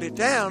get to write it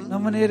down,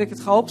 Dan wanneer ik het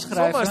ga it's almost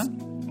opschrijven,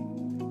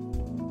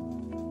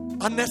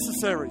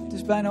 unnecessary. Het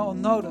is bijna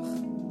onnodig.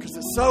 Because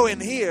it's so in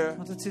here.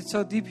 Want het zit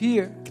zo diep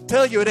hier. I can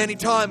tell you at any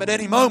time, at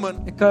any moment,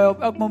 Ik kan je op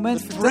elk moment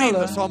the dream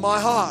that's vertellen. on my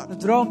heart. De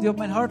droom die op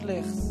mijn hart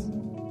ligt.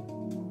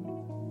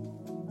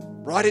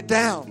 Write it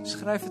down.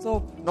 Schrijf het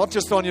op. Not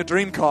just on your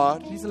dream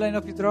card, Niet alleen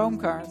op je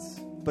droomkaart.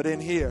 but in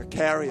here.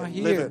 Carry Maar it,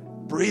 hier. live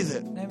it, breathe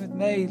it. Neem het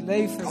mee.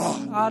 Leef het. Oh.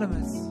 Adem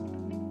het.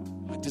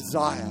 I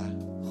desire.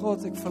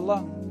 God, ik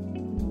verlang.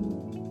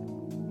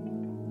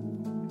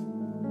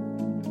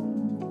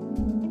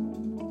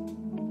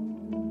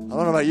 I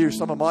don't know about you,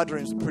 some of my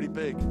dreams are pretty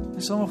big.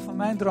 En sommige van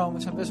mijn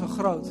dromen zijn best wel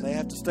groot. They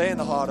have to stay in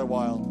the heart a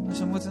while. En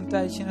ze moeten een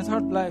tijdje in het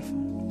hart blijven.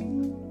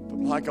 But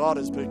my God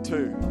is big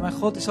too. Maar mijn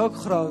God is ook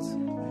groot.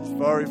 He's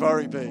very,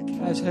 very big.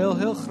 Hij is heel,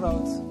 heel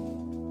groot.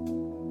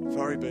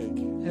 Very big.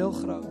 Heel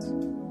groot.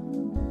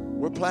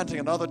 We're planting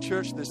another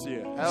church this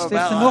year. We How stichten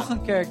about nog that?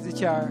 een kerk dit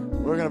jaar.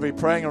 We're going to be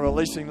praying and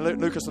releasing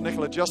Lucas and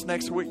Nicola just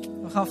next week.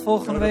 We gaan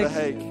volgende Go to The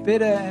week Hague.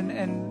 bidden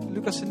en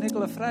Lucas en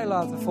Nicola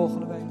vrijlaten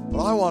volgende week.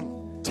 But I want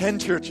 10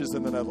 churches in the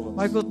Maar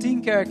Netherlands ik wil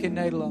 10 kerken in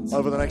Nederland.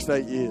 over the next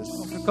 8 years.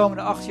 Over de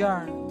komende 8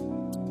 jaar.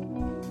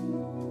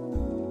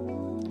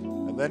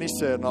 And then he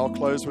said, and I'll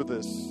close with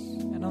this.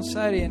 En dan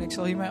zei hij, en ik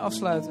zal hiermee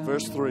afsluiten.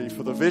 Verse 3,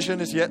 for the vision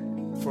is yet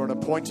for an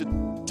appointed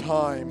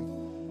time,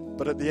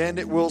 but at the end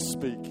it will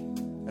speak,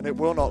 and it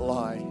will not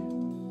lie.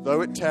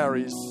 Though it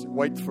tarries,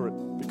 wait for it,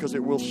 because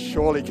it will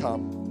surely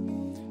come.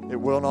 It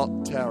will not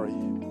tarry.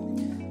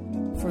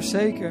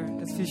 Voorzeker,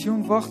 het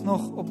visioen wacht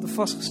nog op de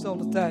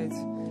vastgestelde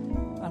tijd.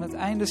 Aan het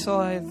einde zal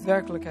hij het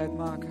werkelijkheid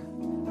maken.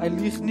 Hij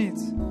liegt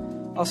niet.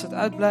 Als het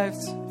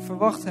uitblijft,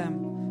 verwacht hem,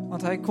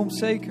 want hij komt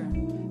zeker.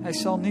 Hij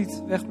zal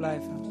niet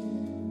wegblijven.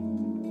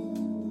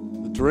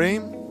 The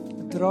dream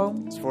De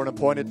droom is for an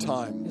appointed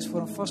time. is voor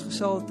een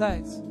vastgestelde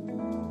tijd.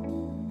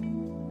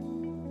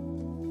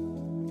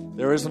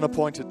 There is an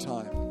appointed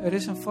time Er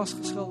is een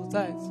vastgestelde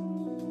tijd.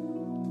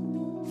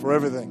 for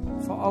everything.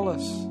 Voor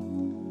alles.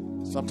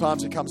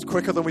 Sometimes it comes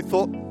quicker than we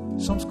thought.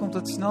 Soms komt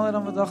het sneller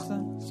dan we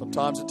dachten.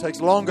 Sometimes it takes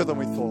longer than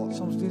we thought.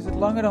 Soms duurt het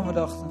langer dan we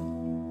dachten.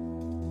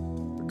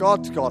 But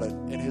God's got it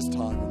in His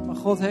time. Maar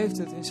God heeft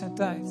het in zijn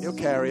tijd. He'll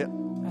carry it.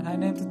 En hij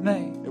neemt het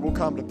mee. It will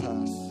come to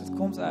pass. Het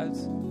komt uit.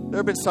 There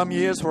have been some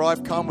years where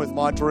I've come with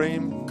my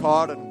dream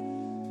card,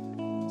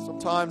 and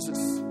sometimes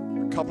it's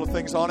a couple of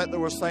things on it that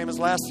were the same as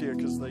last year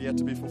because they're yet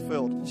to be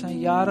fulfilled. Er zijn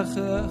jaren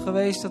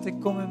geweest dat ik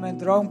kom in mijn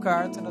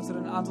droomkaart en dat er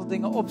een aantal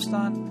dingen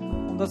opstaan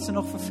omdat ze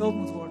nog vervuld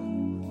moeten worden.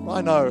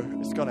 I know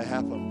it's going to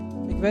happen.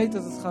 Ik weet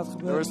dat het gaat There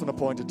gebeuren. is an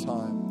appointed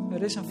time.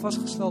 Er is een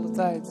vastgestelde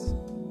tijd.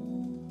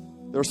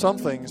 There are some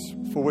things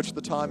for which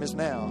the time is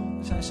now.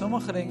 Er zijn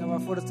sommige dingen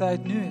waarvoor de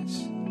tijd nu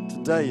is.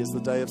 Today is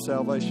the day of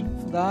salvation.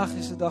 Vandaag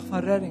is de dag van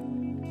redding.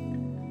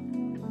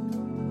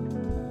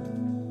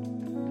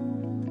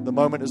 The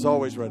moment is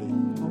always ready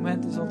Het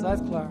moment is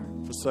altijd klaar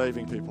for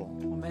saving people.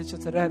 om mensen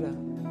te redden.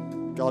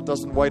 God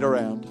doesn't wait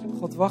around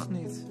God wacht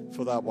niet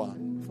for that one.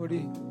 voor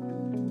die.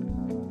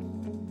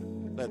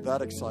 Let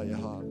that excite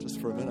your heart just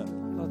for a minute,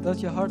 Laat dat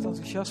je hart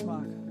enthousiast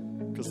maken.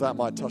 because that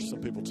might touch some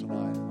people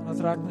tonight. Want dat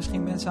raakt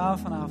misschien mensen aan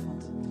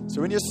vanavond.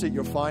 So in your seat,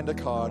 you'll find a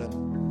card, and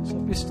Dus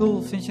op je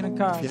stoel vind je een if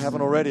kaart. you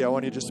haven't already, I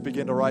want you just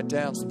begin to write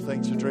down some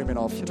things you're dreaming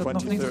of Als je for dat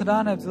nog niet 2013.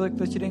 gedaan hebt, wil ik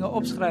dat je dingen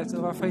opschrijft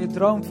waarvan je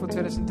droomt voor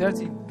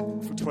 2013.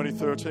 For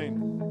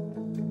 2013.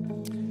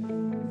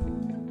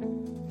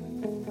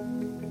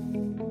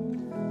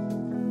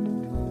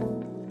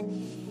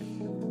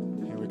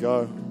 Here we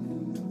go.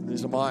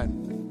 These are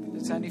mine.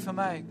 Dit zijn die van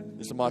mij.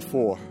 These are my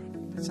 4.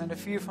 Dit zijn er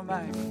 4 van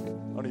mij.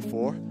 Only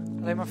 4.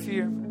 Alleen maar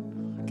 4.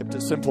 Kept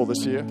it simple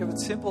this year. Ik heb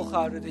het simpel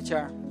gehouden dit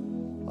jaar.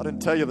 I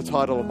didn't tell you the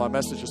title of my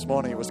message this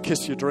morning. It was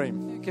Kiss Your Dream.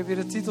 Ik heb je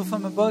de titel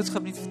van mijn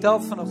boodschap niet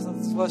verteld vanochtend.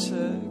 Het was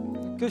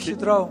Kus je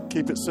droom.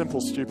 Keep it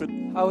simple, stupid.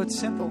 Hou het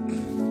simpel.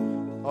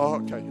 Oh,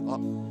 okay.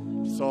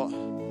 So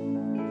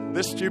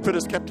this stupid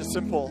has kept it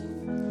simple.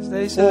 Dus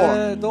deze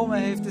 4. domme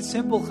heeft het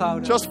simpel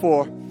gehouden. Just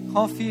 4.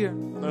 Gewoon 4.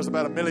 There's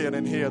about 1 million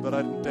in here that I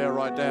didn't dare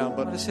write down,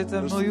 but Maar er zitten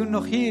een there's- miljoen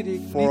nog hier die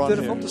ik 4 niet on durf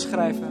here. op te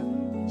schrijven.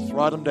 just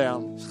write them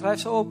down. Schrijf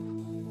ze op.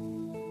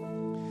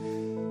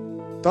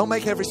 Don't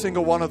make every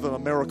single one of them a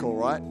miracle,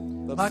 right?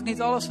 Maak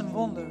niet alles een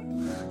wonder.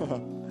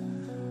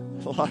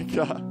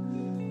 Like,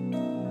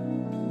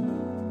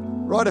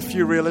 write a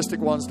few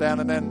realistic ones down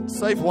and then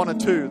save 1 or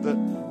 2 that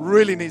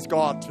really needs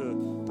God to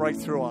break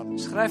through on.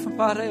 Schrijf een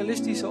paar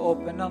realistische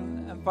op en dan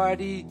een paar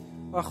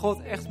waar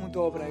God echt moet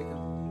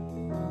doorbreken.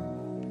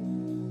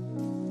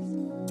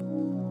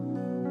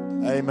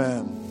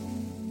 Amen.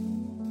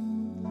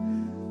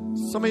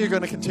 Some of you are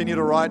going to continue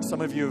to write.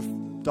 Some of you have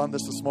done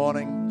this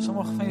morning.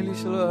 Sommigen van jullie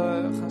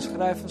zullen gaan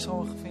schrijven.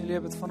 Sommigen van jullie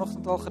hebben het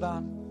vanochtend al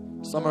gedaan.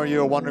 Some of you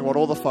are wondering what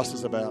all the fuss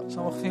is about.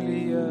 Sommigen van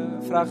jullie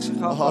vragen zich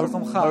I af waar het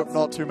om hope gaat.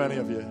 not too many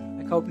of you.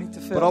 Ik hoop niet te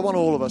But I veel. want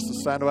all of us to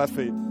stand to our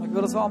feet Maar ik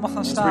wil dat we allemaal gaan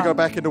as we go staan.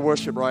 back into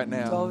worship right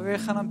now. Terwijl we weer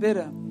gaan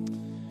aanbidden.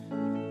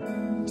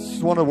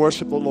 Just want to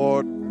worship the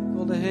Lord. Ik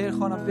wil de Heer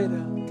gewoon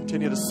aanbidden.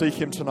 Continue to seek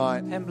Him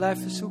tonight. Hem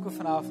blijven zoeken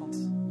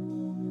vanavond.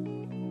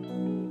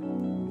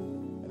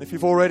 And if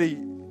you've already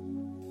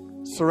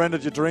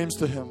surrendered your dreams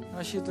to Him, En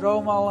als je je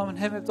dromen al aan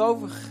hem hebt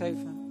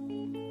overgegeven.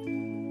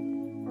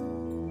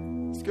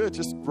 It's good.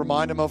 Just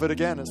remind him of it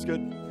again. It's good.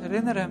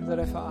 Herinner hem er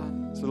even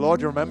aan. So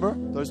Lord, you remember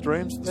those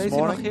dreams this Weet u nog,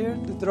 morning? Heer,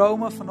 de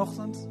dromen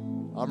vanochtend?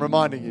 I'm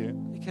reminding you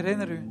Ik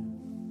herinner u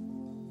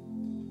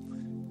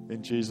in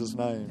Jesus'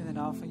 name. in de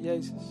naam van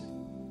Jezus.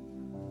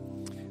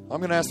 I'm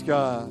going to ask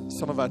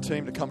some of our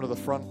team to come to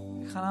the front.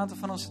 Ik ga een aantal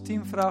van onze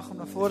team vragen om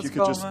naar voren If te you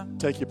could just komen.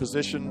 take your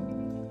position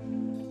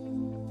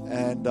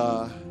and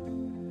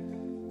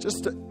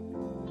just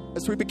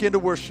as we begin to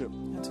worship,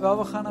 En terwijl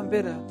we gaan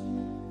aanbidden,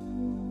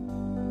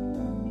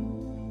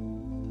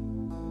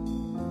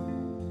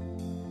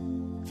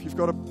 if you've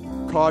got a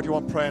card you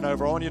want praying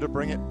over, I want you to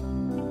bring it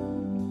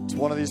to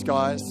one of these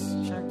guys.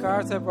 als je een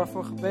kaart hebt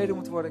waarvoor gebeden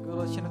moet worden, ik wil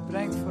dat je het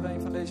brengt voor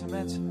een van deze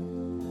mensen.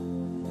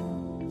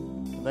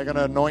 And they're going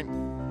to anoint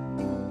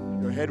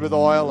your head with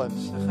oil and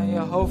Ze gaan je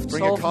hoofd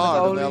bring a salven met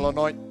card and they'll olie.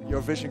 anoint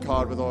your vision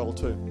card with oil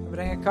too.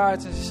 Breng een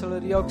kaart en ze zullen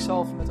die ook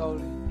salven met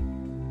olie.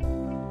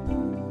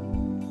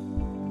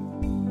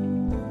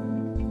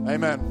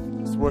 Amen.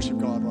 Let's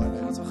worship God right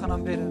now. Laten we gaan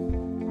aanbidden.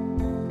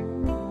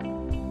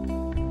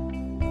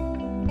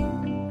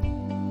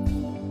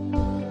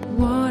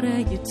 Water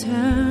you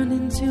turn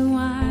into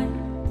wine.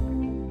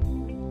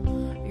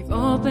 You've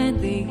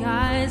opened the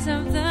eyes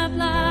of the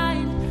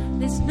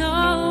blind. There's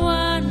no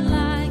one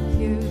like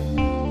you.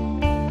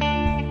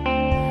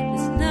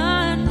 There's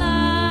none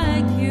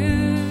like you.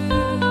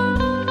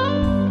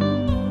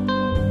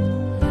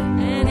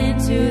 And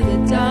into the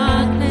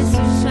darkness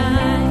you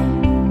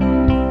shine.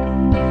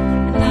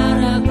 And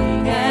out of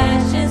the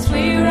ashes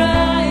we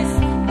rise.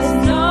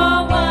 There's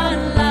no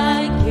one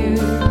like you.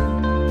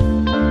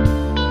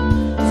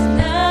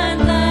 None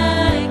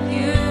like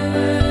you.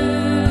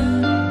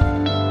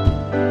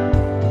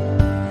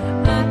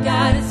 Our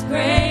God is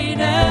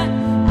greater.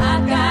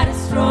 Our God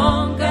is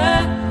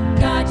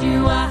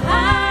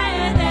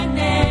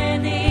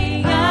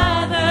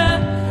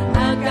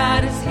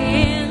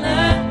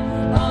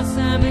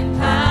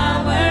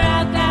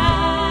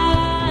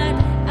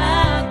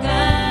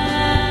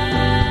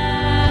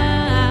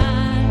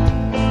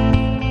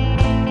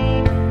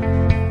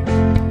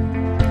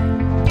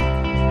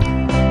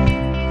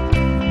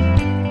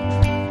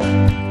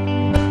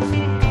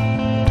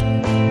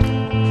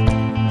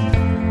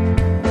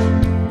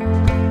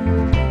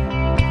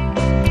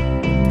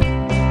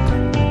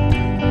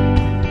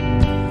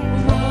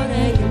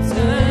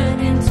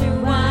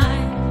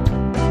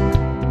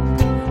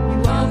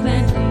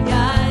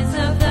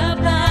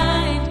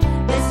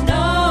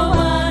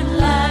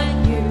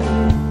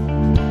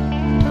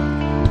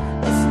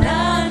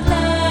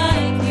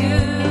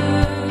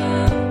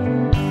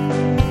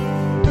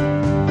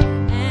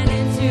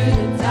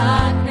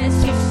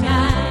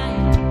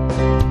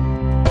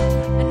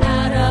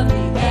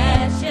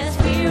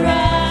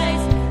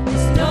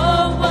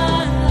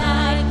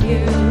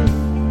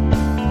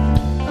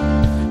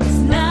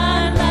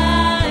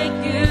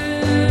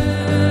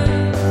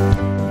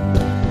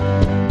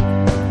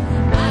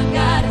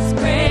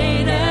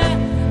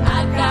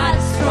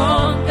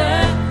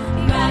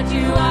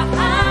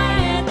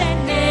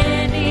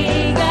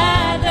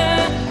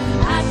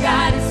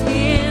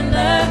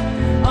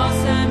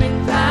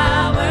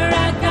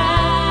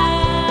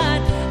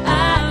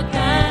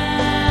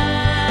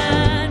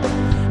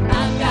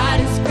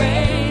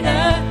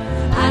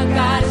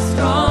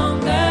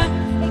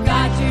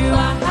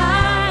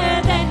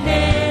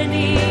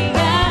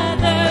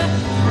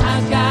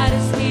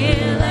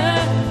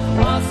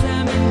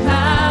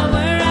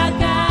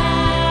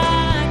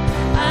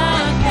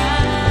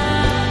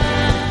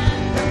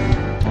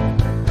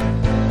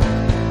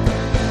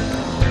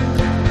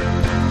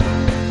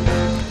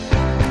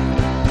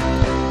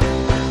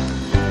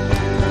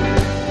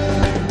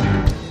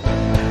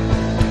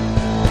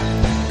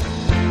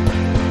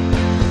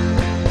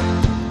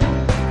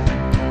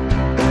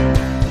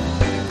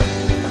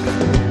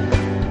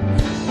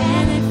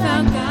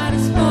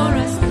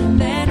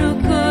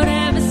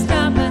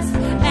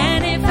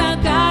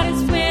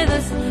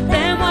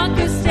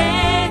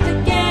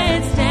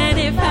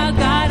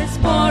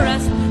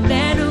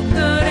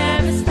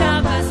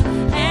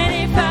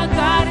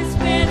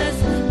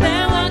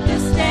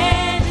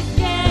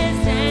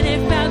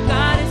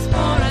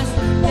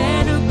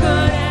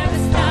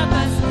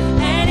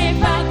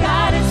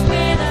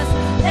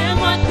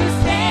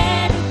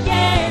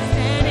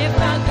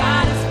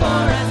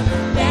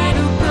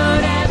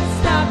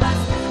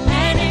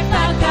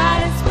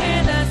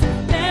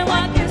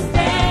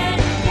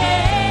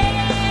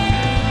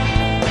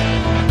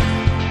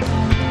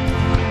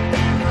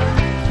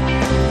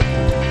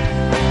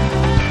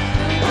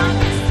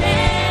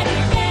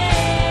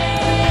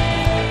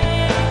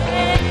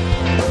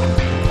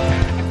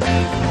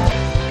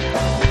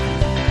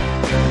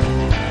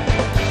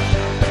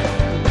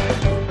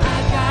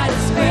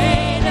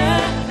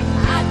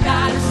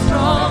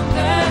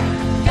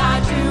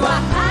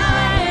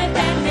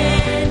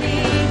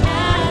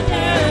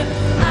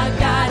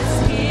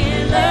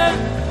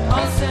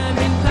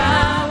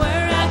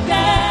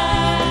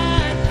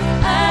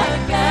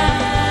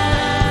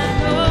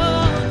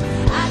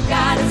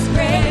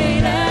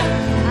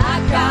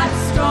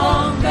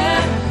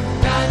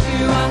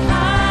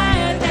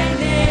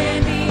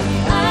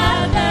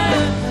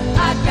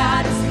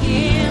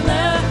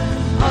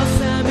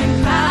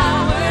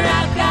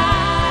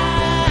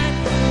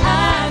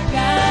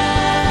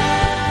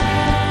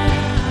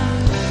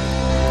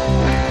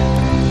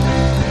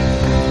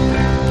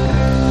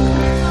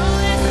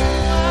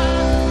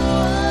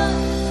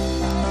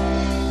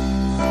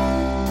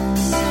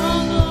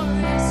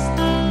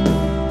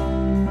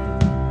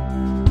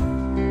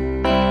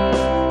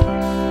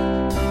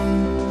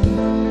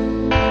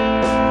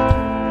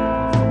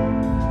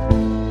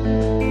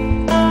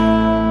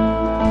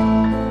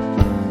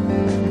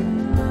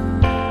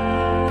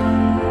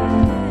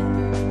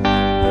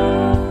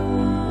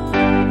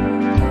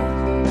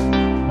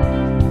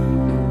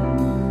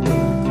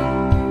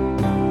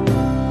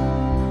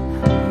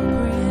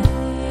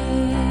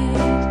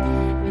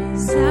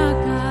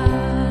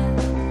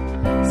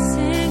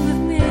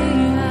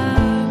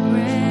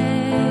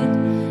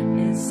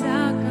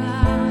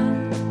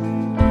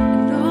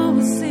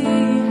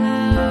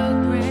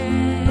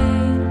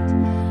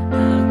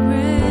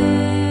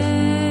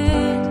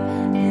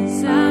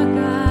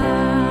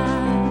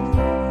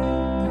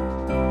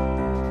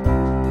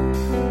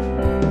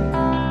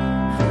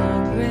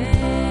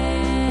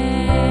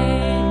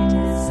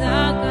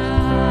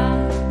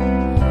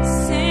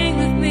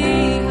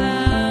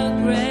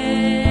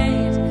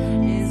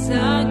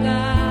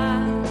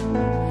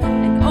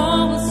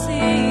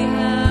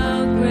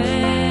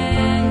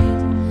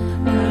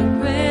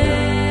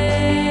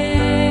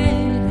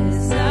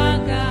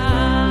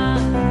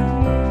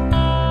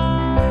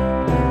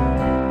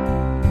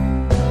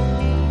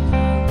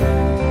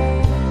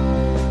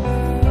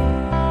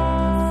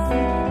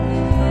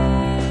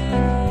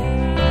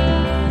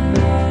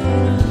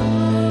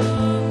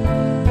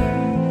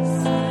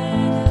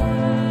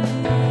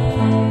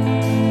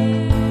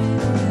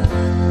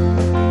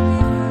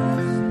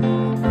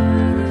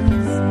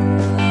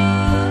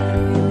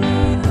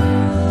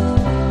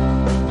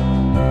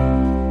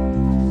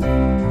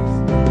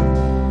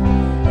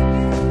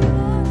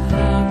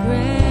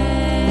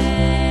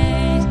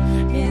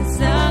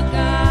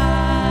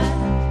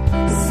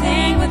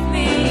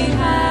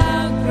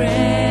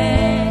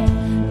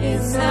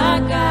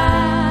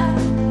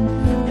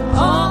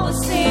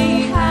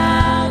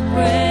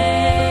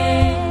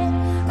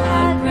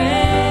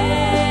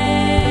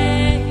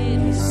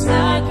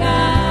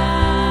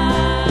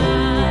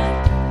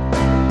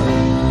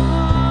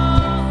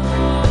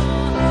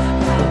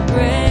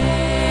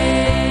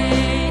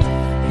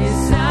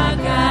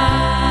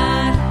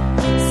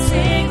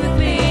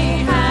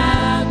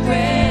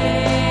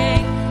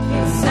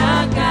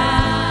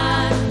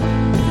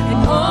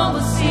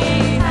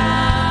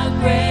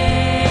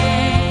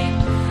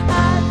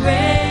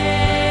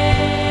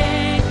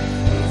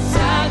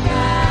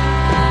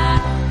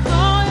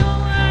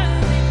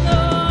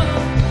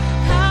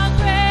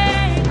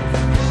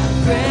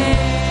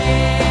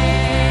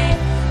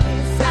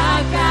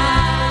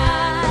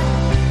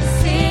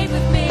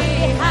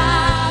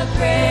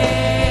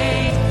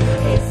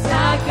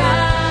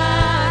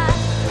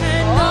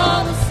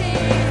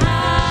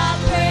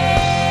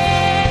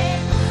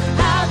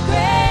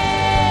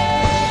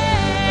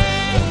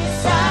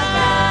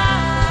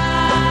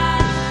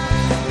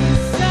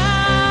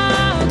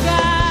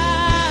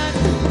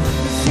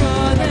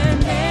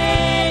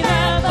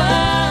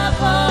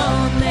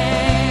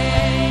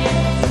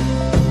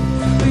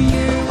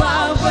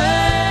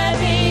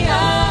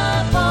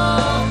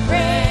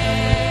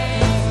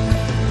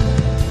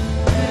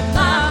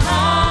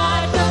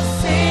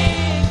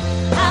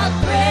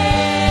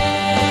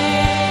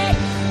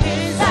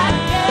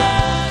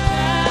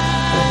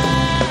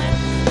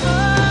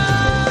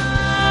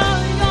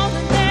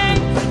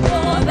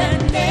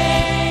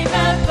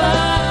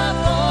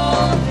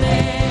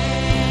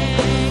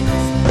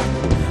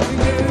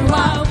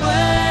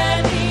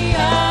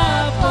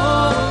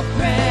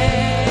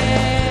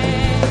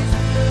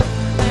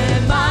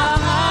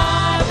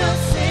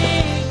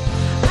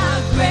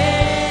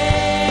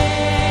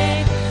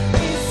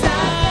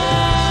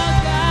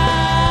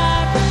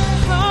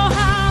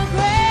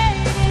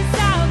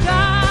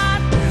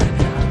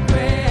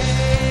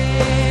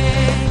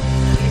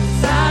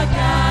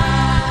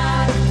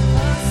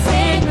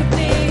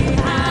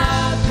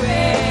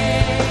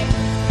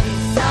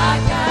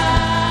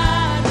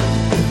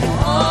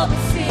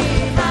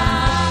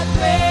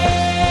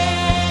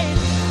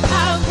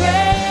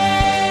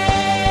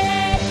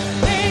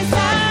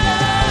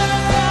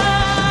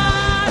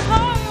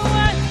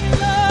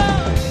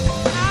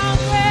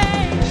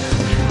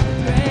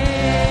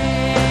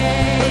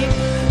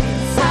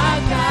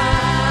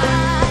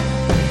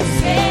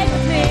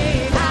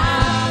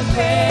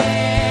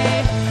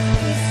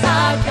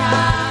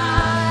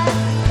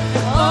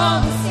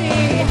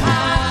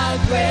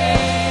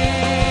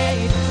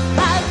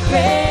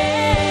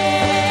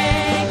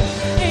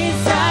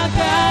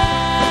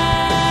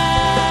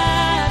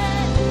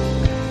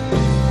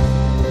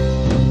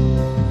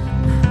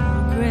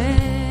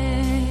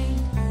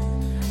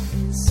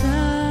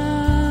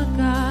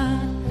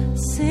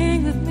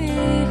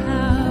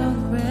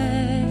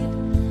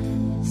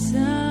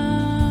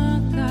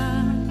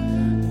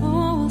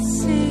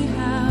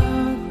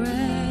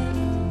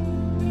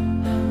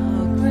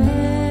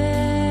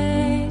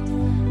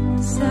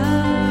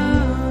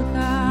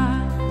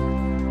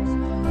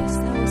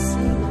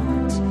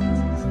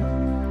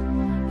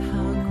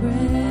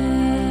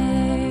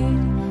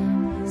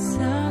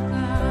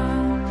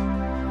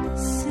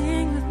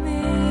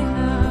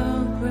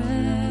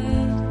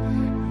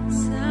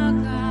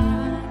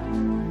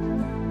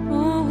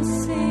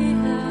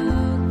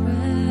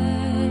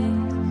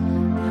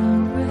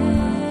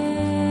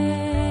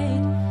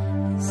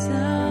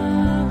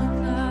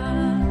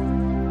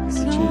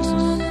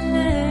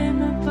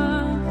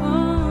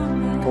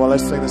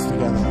let's sing this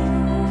together.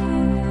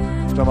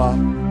 Lift him up.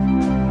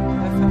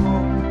 Hef hem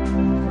op.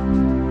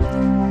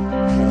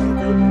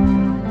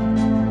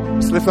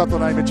 Let's lift up the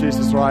name of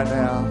Jesus right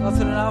now. Laten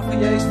we de naam van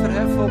Jezus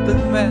verheffen op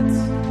dit moment.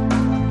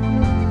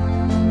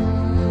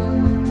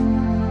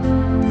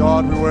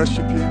 God, we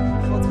worship you.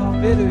 God, we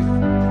aanbidden u.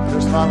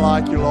 There's none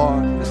like you,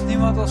 Lord. Er is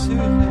niemand als u,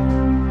 Heer.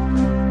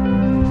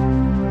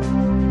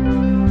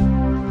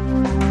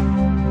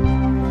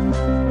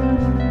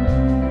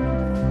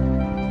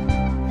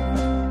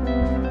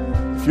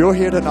 If you're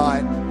here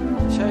tonight,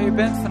 Als jij hier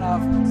bent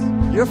vanavond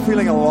you're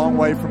feeling a long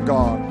way from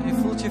God. en je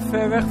voelt je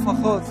ver weg van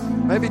God.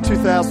 Maybe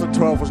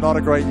 2012 was not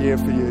a great year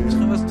for you.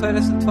 Misschien was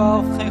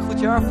 2012 geen goed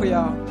jaar voor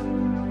jou.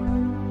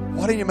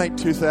 Why don't you make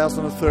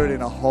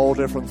 2013 a whole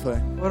different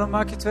thing? Waarom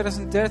maak je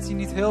 2013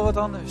 niet heel wat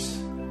anders?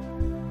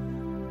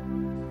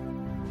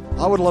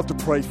 I would love to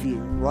pray for you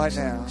right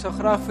now. Ik zou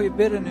graag voor je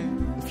bidden nu.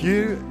 If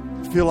you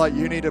feel like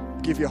you need to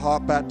give your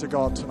heart back to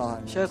God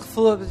tonight, Als jij het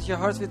gevoel hebt dat je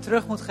hart weer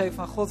terug moet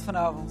geven aan God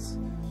vanavond.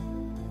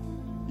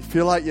 you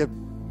feel like you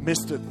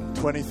missed it in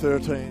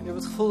 2013, Je hebt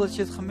het gevoel dat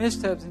je het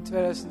gemist hebt in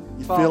you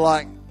 2012. feel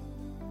like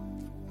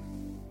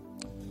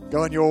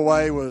going your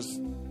way was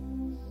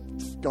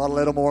got a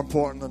little more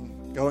important than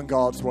going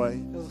God's way.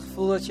 Je hebt het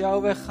gevoel dat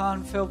jouw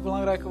weggaan veel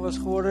belangrijker was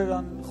geworden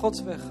dan Gods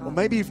Or weggaan.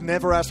 maybe you've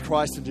never asked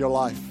Christ into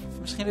your life. Of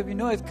misschien heb je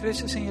nooit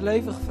Christus in je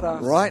leven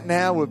gevraagd. Right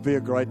now would be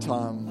a great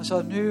time. Dan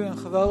zou het nu een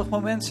geweldig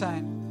moment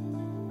zijn.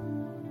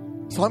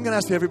 So I'm going to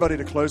ask everybody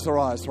to close their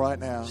eyes right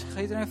now. Dus ik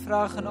ga iedereen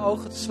vragen hun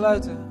ogen te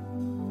sluiten.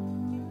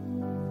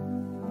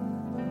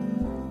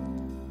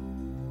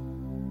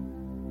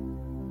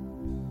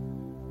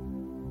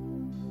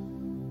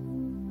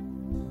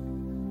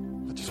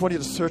 I just want you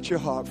to search your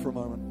heart for a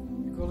moment.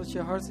 Ik wil dat je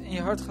hart in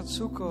je hart gaat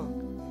zoeken.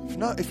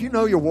 If you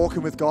know you're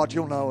walking with God,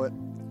 you'll know it.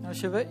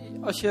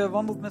 En als je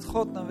wandelt met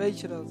God, dan weet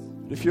je dat.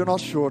 But if you're not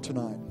sure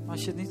tonight, Maar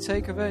als je het niet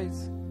zeker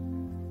weet,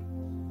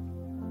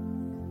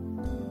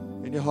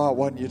 in your heart,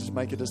 why don't you just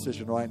make a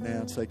decision right now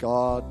and say,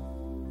 God,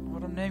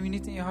 waarom neem je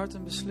niet in je hart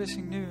een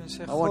beslissing nu en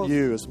zeg I want God,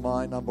 you as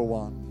my number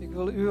one ik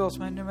wil u als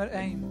mijn nummer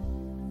 1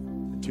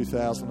 in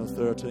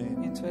 2013.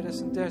 in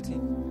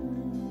 2013.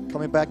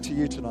 Coming back to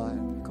you tonight.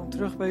 Ik kom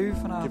terug bij u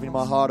vanavond. Giving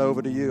my heart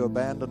over to you,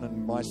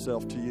 abandoning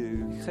myself to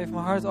you. Ik geef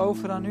mijn hart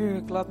over aan u,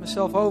 ik laat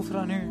mezelf over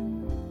aan u.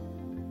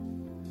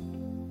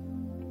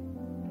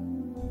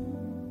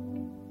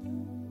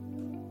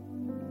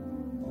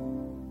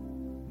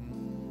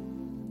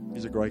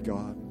 He's a great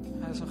God.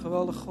 Hij is een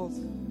geweldig God.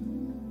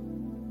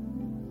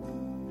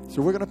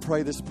 So we're going to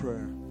pray this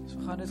prayer Dus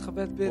we gaan dit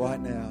gebed bidden.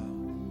 right now.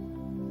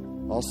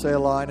 I'll say a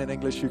line in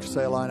English, you can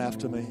say a line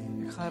after me.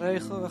 Ik ga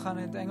regelen, we gaan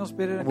in het Engels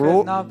bidden en dan We're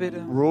kun je all, het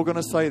nabidden. we're all going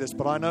to say this,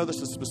 but I know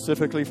this is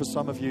specifically for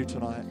some of you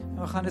tonight.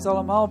 En we gaan dit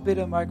allemaal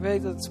bidden, maar ik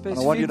weet dat het I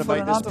want you specifiek to voor make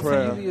een this aantal van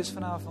prayer jullie is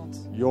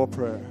vanavond. Your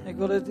prayer. Ik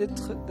wil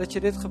dat je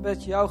dit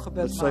gebed jouw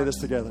gebed Let's say this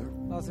maakt. together.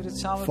 Laten we dit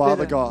samen Father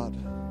bidden. God,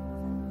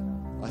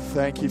 I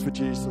thank you for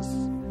Jesus.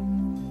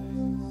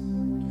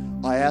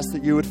 I ask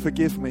that you would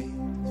forgive me.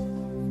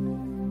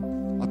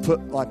 I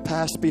put my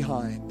past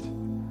behind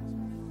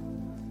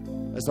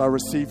as I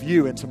receive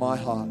you into my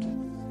heart.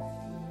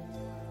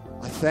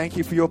 I thank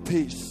you for your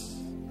peace.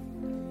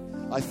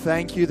 I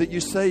thank you that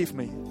you save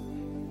me.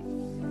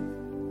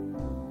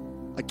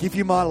 I give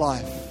you my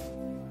life.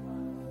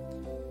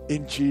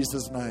 In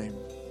Jesus' name.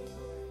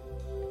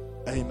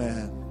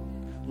 Amen.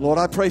 Lord,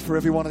 I pray for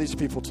every one of these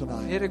people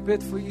tonight. Heer, ik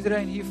bid voor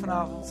iedereen hier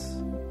vanavond.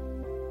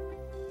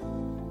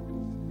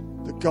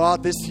 That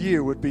God, this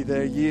year would be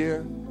their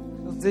year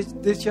Dat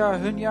dit jaar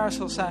hun jaar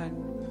zal zijn.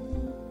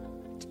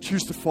 to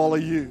choose to follow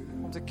you.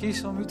 Om te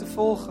kiezen om u te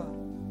volgen.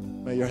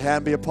 May your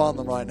hand be upon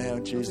them right now in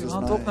Dat uw Jesus'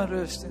 hand op hen name.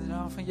 rust in de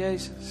naam van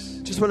Jezus.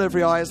 Just while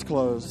every eye is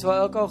closed.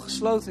 Terwijl elk oog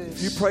gesloten If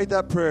you is. prayed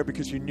that prayer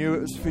because you knew it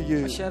was for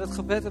you, Als jij dat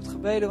gebed hebt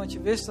gebeden, want je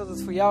wist dat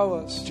het voor jou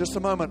was. just a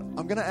moment, I'm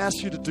going to ask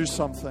you to do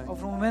something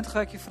Over een moment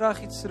ga ik je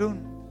vragen iets te doen.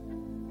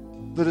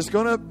 that is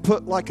going to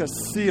put like a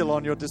seal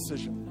on your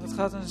decision. En dat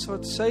gaat een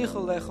soort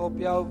zegel leggen op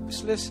jouw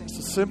beslissing. It's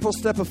a simple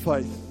step of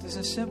faith. Het is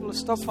een simpele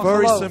stap It's van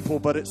very geloof. simple,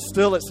 but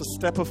it's a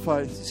step of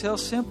faith. Het is heel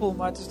simpel,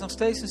 maar het is nog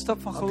steeds een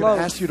stap van I'm going to ask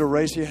geloof. you to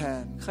raise your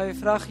hand. Ik ga je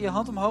vragen je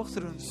hand omhoog te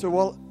doen. So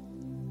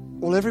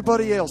while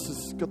everybody else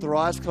has got their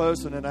eyes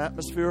closed in an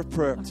atmosphere of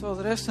prayer, En terwijl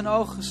de rest hun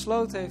ogen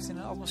gesloten heeft in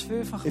een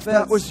atmosfeer van if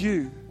that was gebed.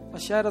 you,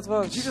 Als jij dat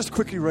could you was, just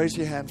quickly raise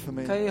your hand for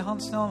kan me? je je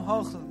hand snel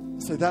omhoog doen.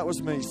 Say, that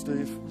was me,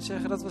 Steve. En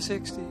zeggen dat was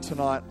ik, Steve.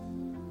 Tonight,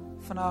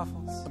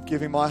 Vanavond I'm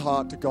giving my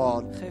heart to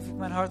God. geef ik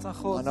mijn hart aan I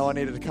God. know I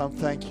needed to come.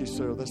 Thank you,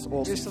 sir. That's Ik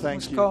awesome. wist dat het Thank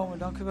moest you. komen,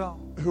 dank u wel.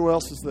 Who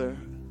else is there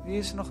Wie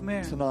is er nog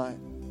meer? tonight?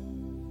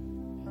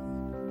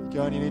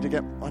 Going, I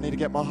need to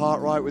get my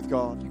heart right with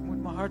God. Ik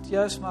moet mijn hart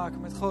juist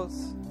maken met God.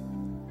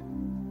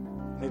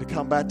 I need to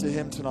come back to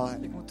Him tonight.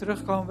 Ik moet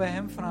terugkomen bij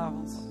Hem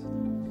vanavond.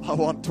 I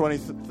want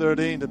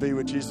 2013 to be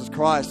with Jesus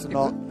Christ and Ik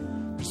not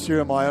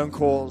pursue my own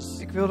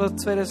cause. Ik wil dat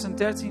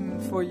 2013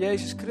 voor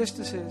Jezus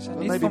Christus is en But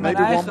niet maybe voor mijn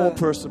one more eigen.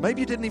 person. Maybe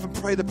you didn't even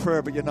pray the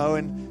prayer, but you're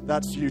knowing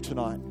that's you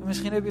tonight. En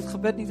misschien heb je het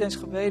gebed niet eens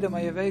gebeden,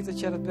 maar je weet dat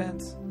jij dat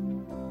bent.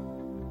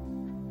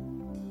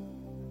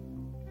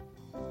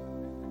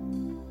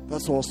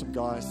 That's awesome,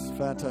 guys.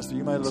 Fantastic.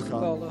 You may Dat is look up.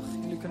 geweldig.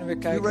 Jullie kunnen weer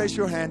If you kijken. raise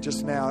your hand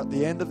just now at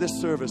the end of this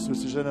service,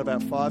 which is in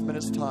about 5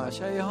 minutes' time, Als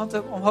jij je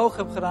hand omhoog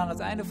hebt gedaan aan het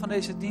einde van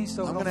deze dienst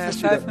over I'm gonna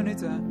ongeveer ask you 5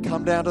 minuten,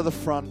 come down to the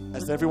front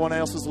as everyone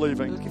else is wil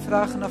leaving. ik je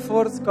vragen naar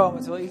voren te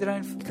komen terwijl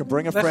iedereen You can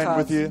bring a friend weggaat.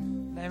 with you.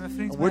 Neem een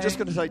vriend And we're just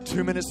mee. going to take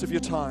 2 minutes of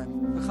your time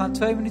We gaan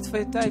 2 minuten van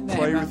je tijd to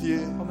pray nemen with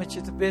you, om met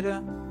je te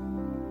bidden,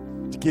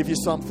 to give you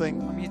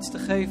something, om je iets te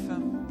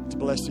geven, to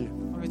bless you.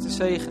 om je te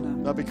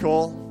zegenen. That'd be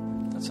cool.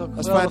 Dat is ook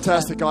That's geweldig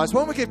fantastic, zijn. guys.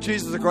 Why don't we give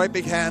Jesus a great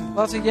big hand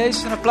Laten we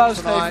Jezus een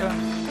applaus Tonight. geven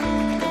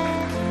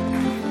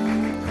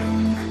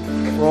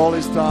for all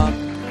he's done?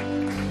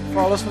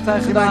 voor alles wat hij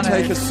You may gedaan take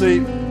a heeft.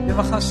 seat. Je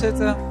mag gaan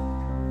zitten.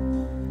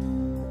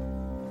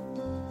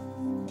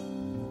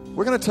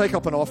 We're going to take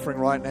up an offering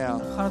right now.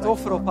 We gaan het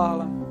offer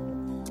ophalen.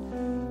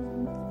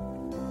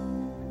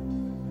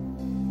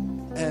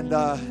 And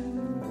I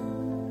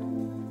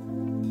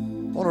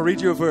want to read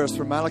you a verse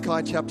from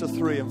Malachi chapter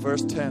 3 and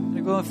verse 10. En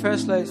ik wil een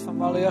vers lezen van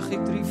Maleachi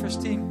 3 vers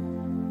 10.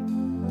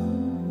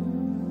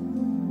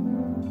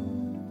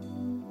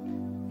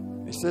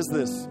 It says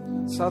this: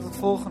 Er staat het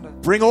volgende.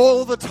 Bring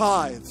all the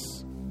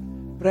tithes.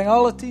 Breng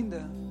alle tiende.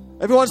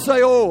 Everyone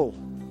say all.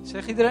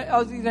 Zeg iedereen,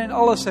 als iedereen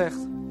alles zegt.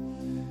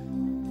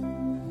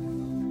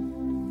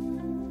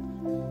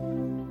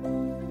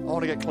 I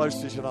want to get close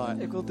to you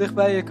tonight. Ik wil dicht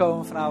bij je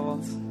komen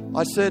vanavond.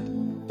 I said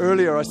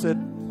earlier,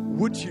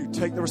 would you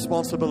take the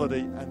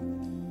responsibility and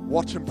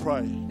watch and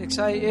pray? Ik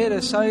zei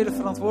eerder, zou je de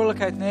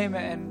verantwoordelijkheid nemen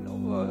en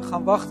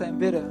gaan wachten en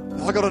bidden.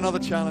 I got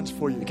another challenge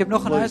for you. Ik heb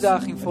nog een Please.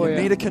 uitdaging voor And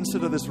you je. need to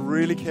consider this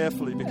really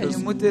carefully En because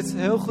je moet dit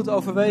heel goed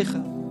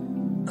overwegen.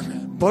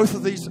 both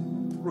of these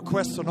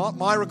requests are not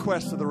my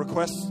requests, they're the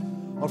requests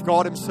of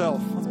God himself.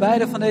 Want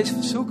beide van deze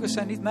verzoeken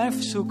zijn niet mijn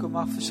verzoeken,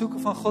 maar verzoeken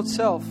van God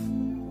zelf.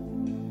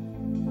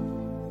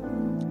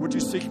 Would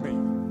you seek me?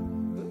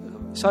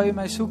 Zou je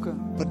mij zoeken?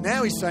 But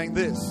now he's saying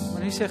this.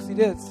 Maar nu zegt hij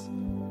dit.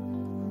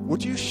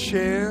 Would you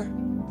share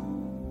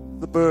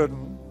the burden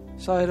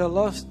Zou je de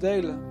last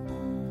delen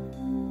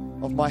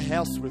of my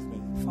house with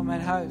me? van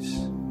mijn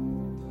huis?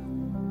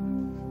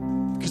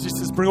 Because he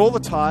says, bring all the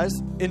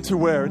tithes into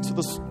where? Into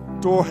the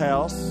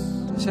storehouse.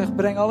 Hij zegt,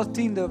 breng alle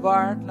tiende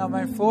waar naar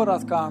mijn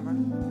voorraadkamer.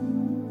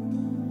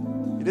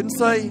 He didn't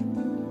say,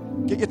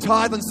 get your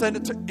tithe and send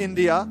it to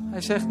India.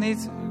 Hij zegt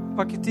niet,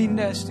 pak je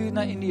tiende en stuur het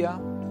naar India.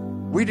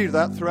 We do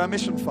that through our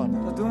mission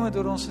fund. Dat doen we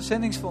door onze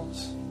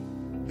zendingsfonds.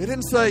 He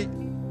didn't say,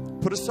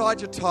 put aside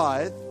your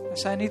tithe Hij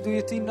zei niet, doe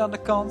je tiende aan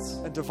de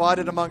kant and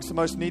divide it amongst the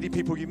most needy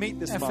people you meet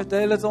this en month.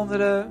 verdeel het onder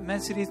de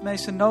mensen die het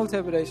meeste nood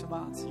hebben deze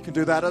maand. You can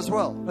do that as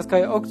well. Dat kan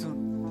je ook doen.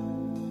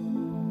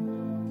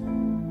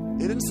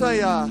 He didn't say,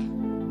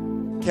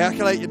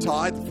 calculate your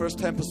tithe, the first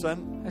 10% Hij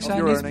of zei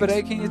your niet, earnings,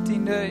 bereken je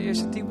tiende,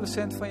 eerste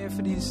 10% van je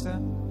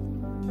verdiensten.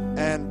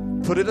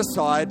 and put it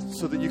aside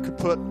so that you could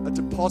put a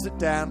deposit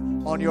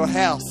down on your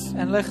house.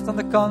 En leg het aan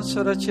de kant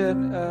zodat je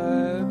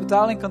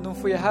betaling kan doen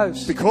voor je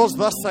huis. Because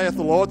thus saith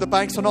the Lord, the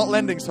banks are not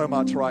lending so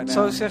much right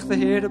Zo now. zegt de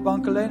Heer, de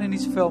banken lenen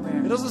niet zoveel He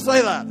meer. doesn't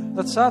say that.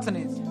 Dat staat er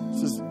niet. He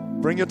says,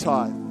 bring your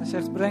tithe, Hij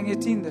zegt, breng je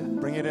tiende.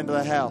 bring it into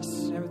the house.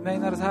 Neem het mee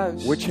naar het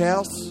huis. Which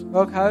house?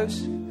 Welk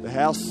huis? The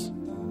house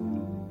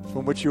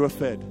from which you are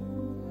fed.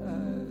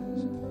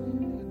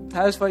 Het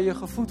huis waar je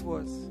gevoed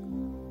wordt.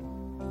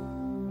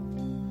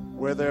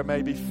 Where there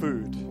may be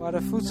food. Waar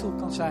er voedsel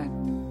kan zijn.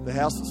 The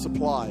house that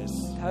supplies.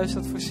 Het huis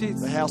dat voorziet.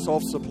 The house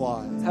of supply.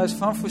 Het huis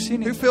van Who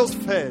voorziening. feels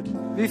fed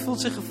Wie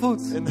voelt zich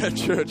gevoed in their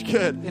church?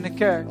 Good. in een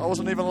kerk? I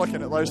wasn't even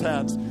looking at those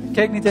hands. Ik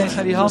keek niet eens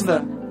naar die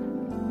handen.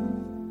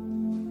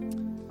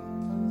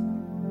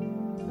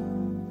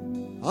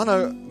 I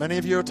know many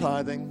of you are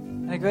tithing.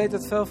 En ik weet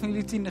dat veel van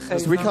jullie tiende As we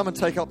geven. come and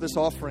take up this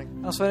offering,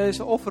 En als wij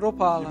deze offer you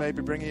ophalen. may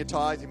be bringing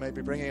your tithe, you may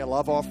be bringing a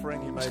love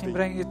offering, you may Misschien be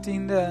breng je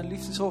tiende, een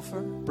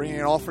liefdesoffer.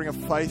 bringing an offering of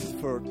faith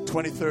for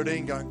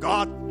 2013, going,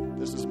 God,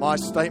 this is my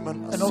statement,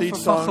 a Een seed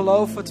offer van sown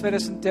geloof voor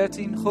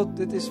 2013. God,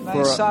 dit is mijn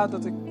Voor- zaad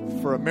dat ik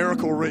for a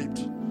miracle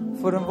reaped.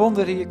 voor een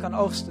wonder hier kan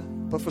oogsten.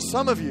 But for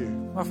some of you,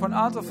 Maar voor een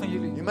aantal van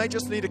jullie, you may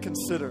just need to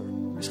consider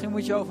misschien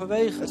moet je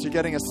overwegen. as you're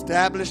getting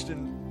established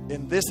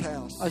in this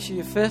house, Als je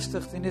je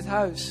vestigt in dit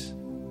huis.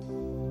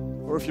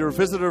 or if you're a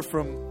visitor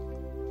from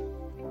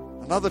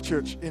another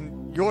church in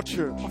your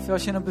church, Of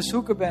als je een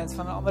bezoeker bent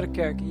van een andere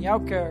kerk, in jouw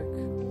kerk.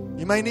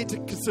 you may need to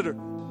consider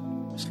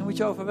Misschien moet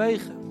je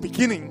overwegen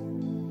beginning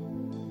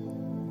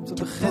om te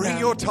to bring beginnen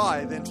your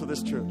tithe into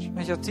this church.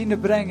 met jouw tiende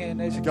brengen in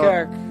deze God.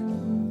 kerk.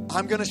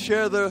 I'm going to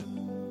share the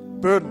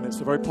burden.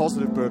 It's a very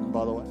positive burden, by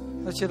the way.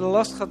 Dat je de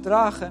last gaat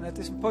dragen en het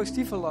is een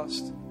positieve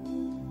last.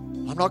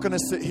 I'm not going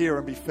to sit here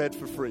and be fed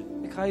for free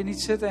Ik ga hier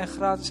niet zitten en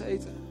gratis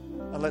eten.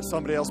 and let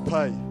somebody else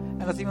pay.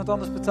 En dat iemand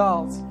anders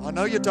betaalt. I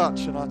know you're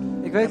Dutch, and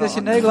Ik weet and dat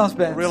je Nederlands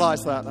bent. I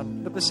realize that,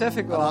 and Dat besef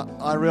ik wel.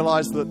 I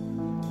realize that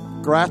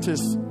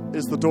gratis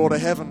is the door to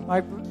heaven. Maar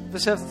ik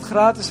besef dat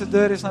gratis de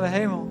deur is naar de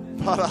hemel.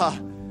 But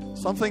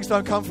some things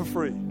don't come for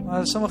free.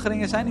 Maar sommige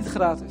dingen zijn niet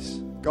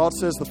gratis. God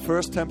says the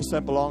first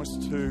 10% belongs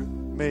to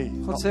me.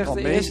 God Not zegt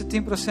de me. eerste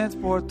 10%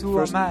 behoort toe aan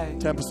First mij.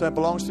 10%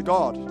 belongs to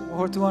God.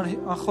 Behoort toe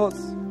aan God.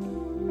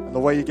 And the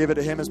way you give it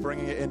to Him is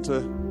bringing it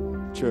into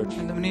church.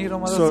 En de manier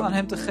om So- dat aan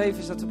hem te geven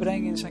is dat te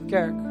brengen in zijn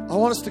kerk. I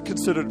want us to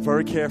consider it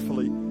very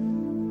carefully.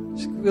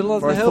 Dus ik wil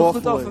dat we Very heel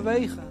goed thoughtfully.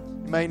 overwegen.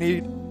 You may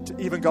need to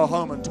even go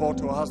home and talk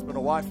to a husband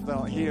or wife if they're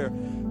not here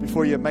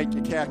before you make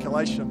your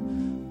calculation.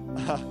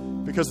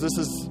 Because this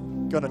is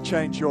going to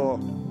change your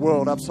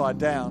world upside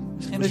down.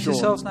 Misschien For dat je sure.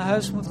 zelfs naar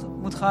huis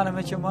moet gaan en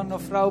met je man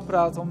of vrouw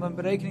praten om een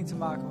berekening te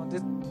maken. Want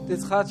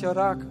dit gaat jou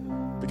raken.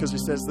 Because he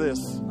says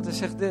this, Want hij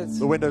zegt dit.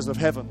 the windows of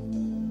heaven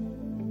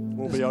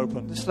will be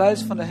open. De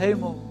sluizen van de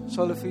hemel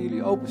zullen voor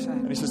jullie open zijn.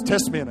 And he says,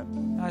 test me in it.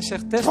 En hij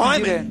zegt, test Try me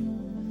me. hierin.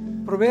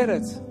 Probeer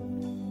het.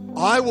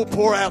 I will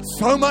pour out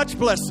so much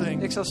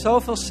blessing. Ik zal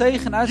zoveel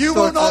zegen You will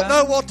not uitstorten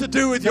know what to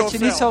do with dat je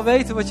niet zal yourself.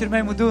 weten wat je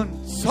ermee moet doen.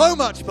 So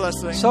much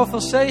blessing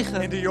Zoveel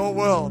zegen into your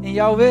world. in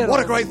jouw What a wereld.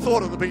 great thought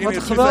at the Wat beginning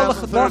een of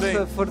geweldige 2013.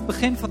 gedachte voor het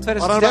begin van I don't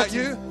know about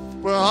 2013. you.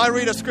 When I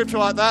read a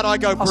scripture like that,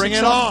 I go, Als bring ik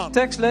it zo'n on.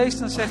 tekst lees,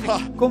 dan zeg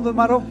ik, kom er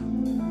maar op.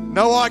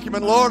 No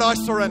argument, Lord,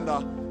 I surrender.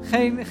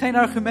 Geen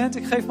argument,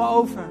 ik geef me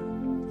over.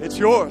 It's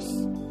yours.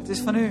 Het is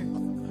van u.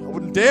 I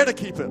wouldn't dare to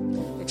keep it.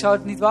 Ik zou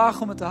het niet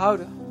wagen om het te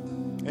houden.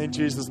 In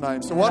Jesus' name.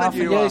 So In de why naam don't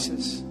van you,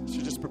 Jezus. so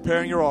you're just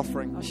preparing your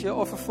offering. Als je je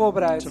offer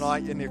voorbereidt.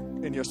 Tonight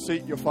in your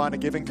seat, you'll find a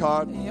giving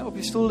card. Op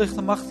je stoel ligt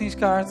een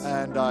machtingskaart.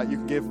 And you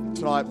can give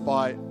tonight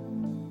by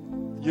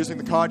using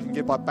the card. You can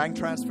give by bank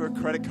transfer,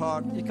 credit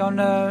card. Je kan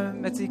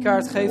met die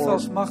kaart geven Or-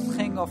 als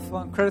machtiging of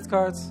een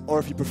creditcard. Or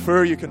if you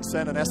prefer, you can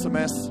send an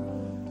SMS.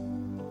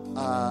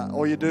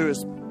 All you do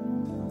is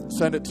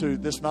send it to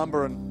this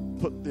number and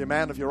put the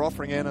amount of your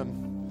offering in. And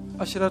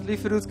Als je dat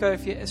liever doet, kan je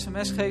via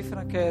sms geven.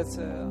 Dan kun je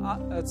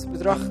het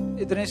bedrag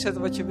erin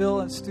zetten wat je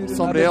wil. En sturen naar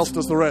somebody else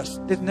does the rest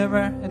dit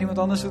nummer. En iemand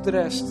anders doet de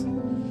rest.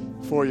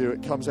 for you.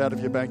 It comes out of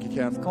your bank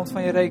account. Het komt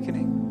van je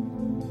rekening.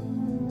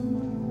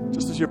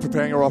 Just as you're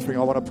preparing your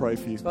offering, I want to pray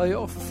for you. Terwijl je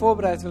offer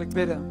voorbereidt, wil ik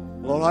bidden.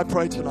 Lord, I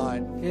pray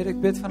tonight Heer, ik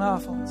bid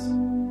vanavond.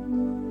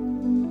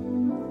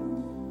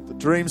 that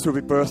dreams will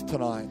be birthed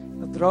tonight.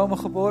 Dat dromen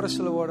geboren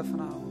zullen worden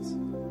vanavond.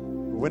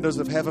 The windows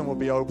of heaven will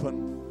be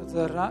open. Dat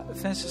de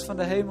vensters van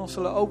de hemel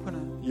zullen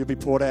openen. You'll be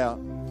poured out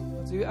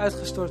Dat u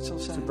uitgestort zal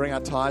to zijn. bring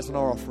our tithes and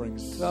our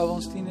offerings. Terwijl we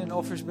ons tienden en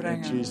offers In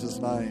brengen. Jesus'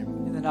 name.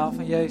 In de naam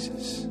van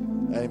Jezus.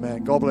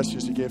 Amen. God bless you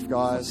as you give,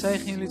 God guys.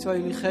 zegen jullie terwijl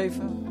jullie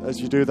geven. As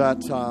you do that,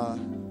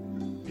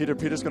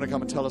 Peter's going to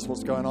come and tell us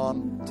what's going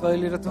on. Terwijl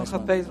jullie dat doen,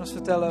 gaat Peter ons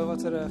vertellen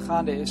wat er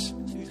gaande is.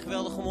 Is het niet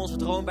geweldig om onze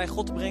droom bij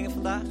God te brengen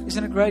vandaag?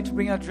 Isn't it great to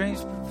bring our dreams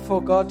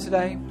before God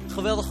today?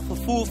 Geweldig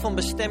gevoel van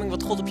bestemming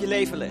wat God op je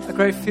leven legt. A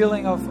great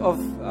feeling of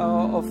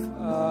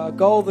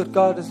goal that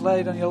God has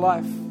laid on your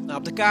life. Nou,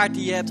 op de kaart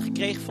die je hebt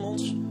gekregen van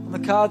ons.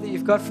 On the card that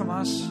you've got from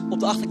us. Op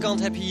de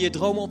achterkant heb je je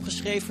dromen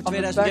opgeschreven voor On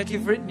the back 2013.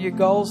 you've written your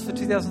goals for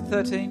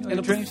 2013. Or En your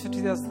op de- dreams for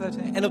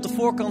 2013. En op de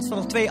voorkant staan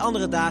nog 2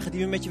 andere dagen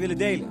die we met je willen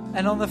delen.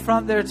 And on the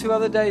front there are 2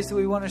 other days that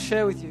we want to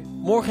share with you.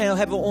 Morgen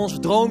hebben we ons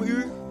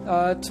droomuur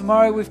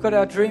Tomorrow we've got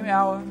our dream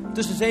hour.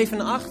 tussen 7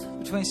 en 8.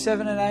 Between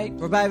 7 and 8.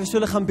 Waarbij we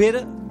zullen gaan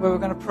bidden. Where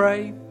we're going to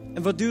pray.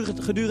 En wat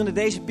gedurende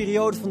deze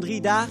periode van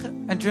 3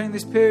 dagen And during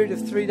this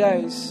period of 3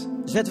 days.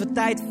 zetten we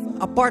tijd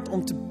apart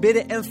om te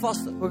bidden en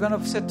vasten. We're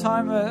going to set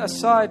time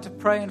aside to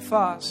pray and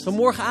fast. Zo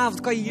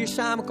morgenavond kan je hier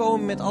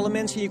samenkomen met alle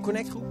mensen in je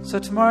connectgroep. So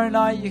tomorrow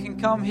night you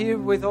can come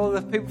here with all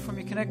the people from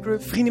your connect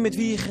group. Vrienden met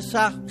wie je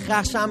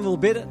graag samen wil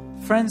bidden.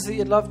 Friends that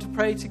you'd love to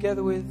pray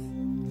together with.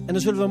 En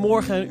dan zullen we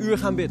morgen een uur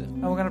gaan bidden. And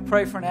we're going to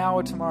pray for an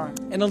hour tomorrow.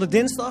 En dan de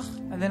dinsdag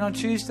And then on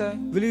Tuesday,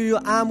 willen jullie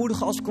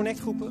aanmoedigen als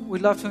connectgroepen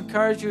we'd love to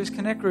encourage you as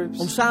connect om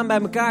groups samen bij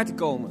elkaar te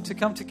komen. to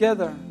come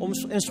together.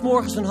 En 's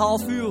morgens een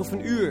half uur of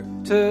een uur.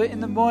 To in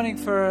the morning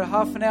for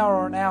half an hour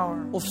or an hour.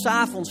 Of 's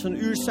avonds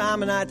een uur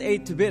samen na het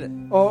eten te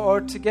bidden.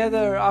 Or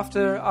together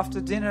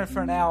after dinner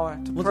for an hour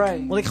to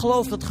pray. Want ik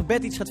geloof dat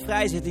gebed iets gaat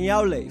vrijzetten in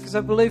jouw leven. Because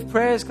I believe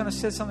prayer is going to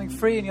set something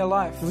free in your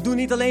life. We doen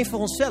het niet alleen voor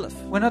onszelf.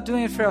 We're not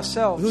doing it for We doen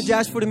ourselves. het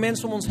juist voor de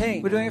mensen om ons We're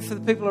heen. doing it for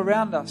the people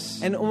around us.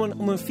 En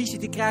om een visie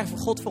te krijgen van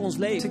God voor ons To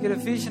leven. get a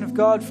vision of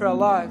God for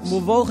our lives. Om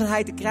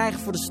bewogenheid te krijgen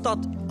voor de stad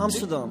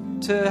Amsterdam.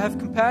 To have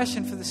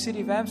compassion for the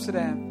city of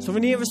Amsterdam. Zo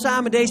wanneer we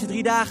samen deze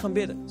 3 dagen gaan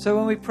bidden. So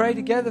when we pray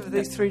together for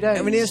these 3 days.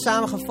 En wanneer we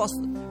samen gaan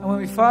vasten. And when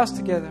we fast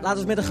together. Laten we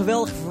het met een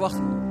geweldige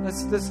verwachting doen.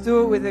 Let's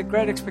do it with a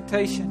great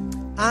expectation.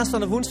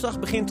 Aanstaande woensdag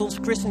begint onze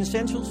Christian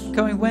Essentials.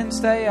 Coming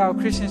Wednesday, our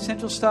Christian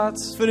Essential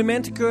starts.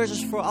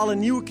 Fundamentencursus voor alle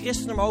nieuwe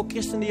christenen, maar ook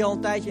christenen die al een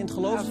tijdje in het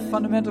geloof A zijn.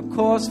 fundamental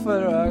course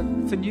for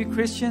new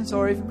Christians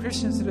or even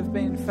Christians that have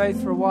been in faith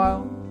for a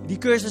while. Die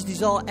cursus die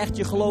zal echt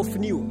je geloof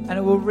vernieuwen. And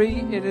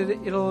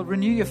it'll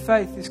renew your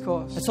faith, this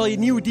course. Het zal je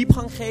nieuwe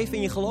diepgang geven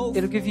in je geloof.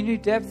 It'll give you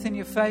new depth in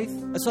your faith.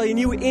 Het zal je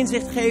nieuwe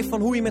inzicht geven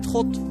van hoe je met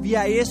God, wie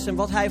Hij is en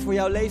wat Hij voor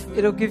jouw leven wil.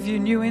 It'll give you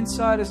new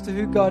insight as to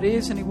who God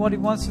is and what He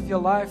wants of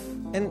your life.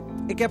 En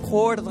ik heb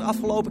gehoord dat er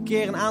afgelopen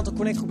keer een aantal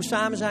connectgroepen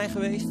samen zijn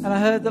geweest. And I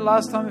heard that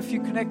last time a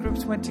few connect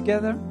groups went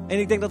together. En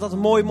ik denk dat dat een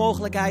mooie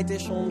mogelijkheid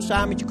is om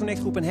samen met je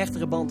connectgroep een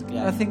hechtere band te And I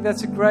krijgen. think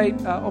that's a great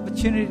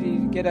opportunity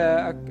to get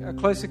a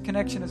closer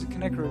connection as a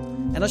connect group.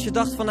 En als je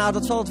dacht van nou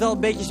dat zal het wel een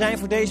beetje zijn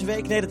voor deze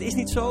week. Nee, dat is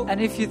niet zo. And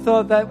if you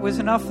thought that was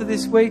enough for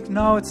this week,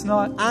 no, it's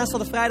not.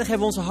 Aanstaande vrijdag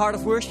hebben we onze Heart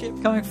of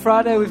Worship. Coming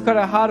Friday, we've got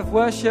our Heart of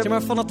Worship. Zeg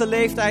maar, vanaf de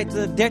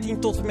leeftijd 13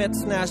 tot en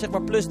met, zeg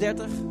maar, plus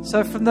 30.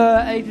 So from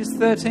the ages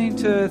 13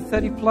 to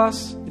 30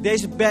 plus.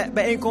 Deze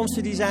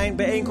bijeenkomsten die zijn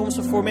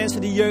bijeenkomsten voor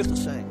mensen die jeugdig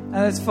zijn.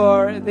 And it's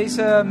for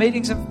these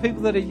meetings of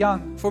people that are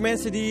young. Voor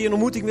mensen die een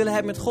ontmoeting willen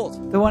hebben met God.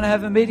 They want to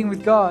have a meeting with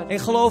God. En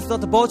geloof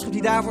dat de boodschap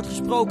die daar wordt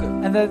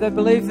gesproken. And they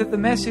believe that the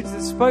message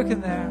that's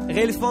spoken there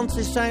relevant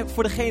zijn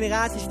voor de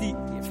generaties die,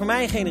 voor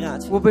mijn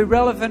generatie. will be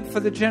relevant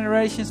for the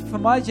generations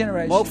from my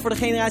generation. Maar ook voor de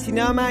generatie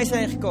die na mij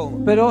zijn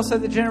gekomen. But also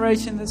the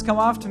generation that's come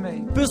after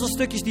me.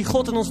 Puzzelstukjes die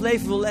God in ons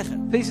leven wil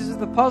leggen. Pieces of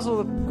the puzzle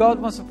that God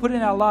wants to put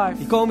in our life.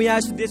 Die komen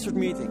juist in dit soort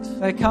meetings.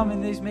 They come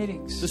in these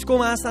meetings. Dus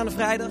kom aanstaande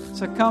vrijdag.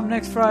 So come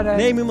next Friday.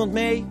 Neem iemand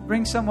mee.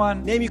 Bring someone.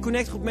 Neem je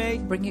connectgroep mee.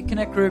 Bring your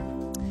connect group.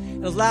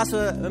 En als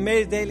laatste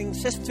mededeling,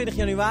 26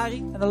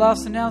 januari. And the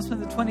last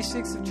announcement, the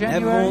 26th of January.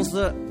 Hebben we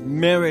onze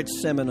marriage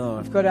seminar.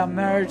 We've got our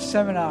marriage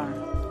seminar.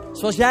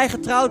 Zoals jij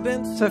getrouwd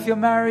bent. So if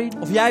you're married.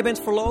 Of jij bent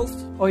verloofd.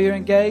 Or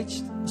you're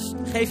engaged.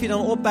 Geef je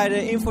dan op bij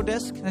de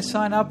infodesk. And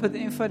sign up at the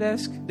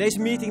infodesk. Deze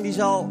meeting die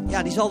zal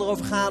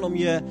erover gaan om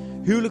je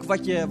huwelijk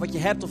wat je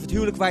hebt of het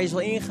huwelijk waar je zal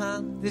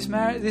ingaan.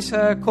 This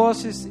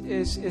course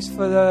is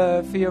for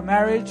your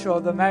marriage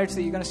or the marriage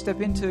that you're going to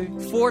step into.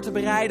 Voor te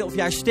bereiden of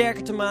juist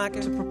sterker te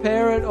maken. To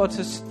prepare it or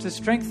to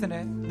strengthen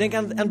it. Denk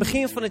aan het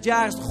begin van het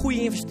jaar is het een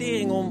goede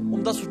investering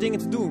om dat soort dingen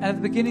te doen. And at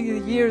the beginning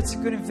of the year it's a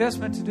good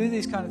investment to do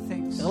these kind of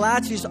things. Een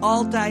relatie is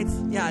altijd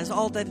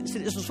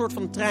is een soort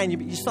van een trein.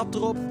 Je stapt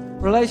erop.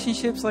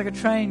 Relationships like a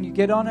train, you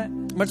get on it.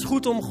 Maar het is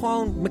goed om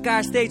gewoon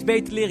elkaar steeds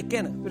beter te leren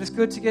kennen. But it's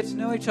good to get to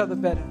know each other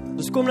better.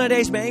 Dus kom naar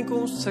deze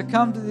bijeenkomst. So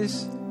come to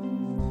this.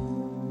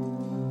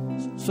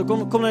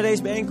 Kom naar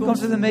deze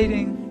bijeenkomst. Come to the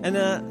meeting. En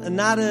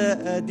na de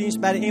dienst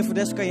bij de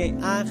infodesk kan je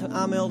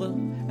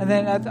aanmelden. And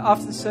then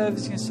after the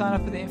service you can sign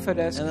up at the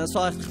infodesk. En dat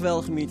zal echt een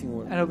geweldige meeting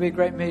worden. And it'll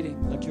be a great meeting.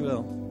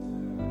 Dankjewel.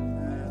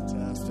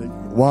 Fantastic.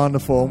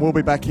 Wonderful. And we'll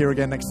be back here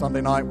again next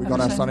Sunday night. We've got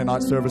our Sunday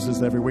night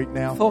services every week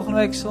now. Volgende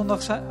week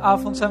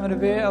zondagavond zijn we er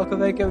weer. Elke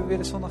week hebben we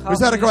weer de zondagavond.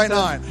 Was that a great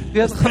night? Je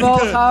had een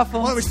geweldige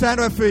avond. Why don't we stand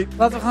to our feet?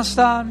 Laten we gaan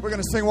staan. We're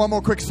going to sing one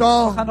more quick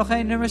song. We gaan nog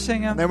één nummer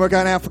zingen. Then we're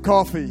going out for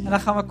coffee. En dan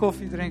gaan we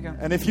koffie drinken.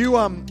 And if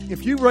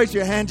you raise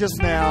your hand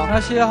just now, en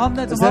als je je hand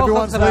net as omhoog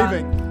everyone's had gedaan,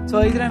 leaving,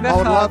 terwijl iedereen I would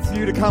weggaat, love for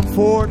you to come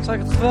forward. zou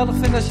ik het geweldig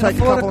vinden als je Take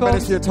naar a voren couple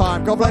minutes komt. of your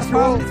time. God bless you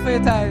Een all. minuut van je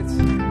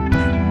tijd.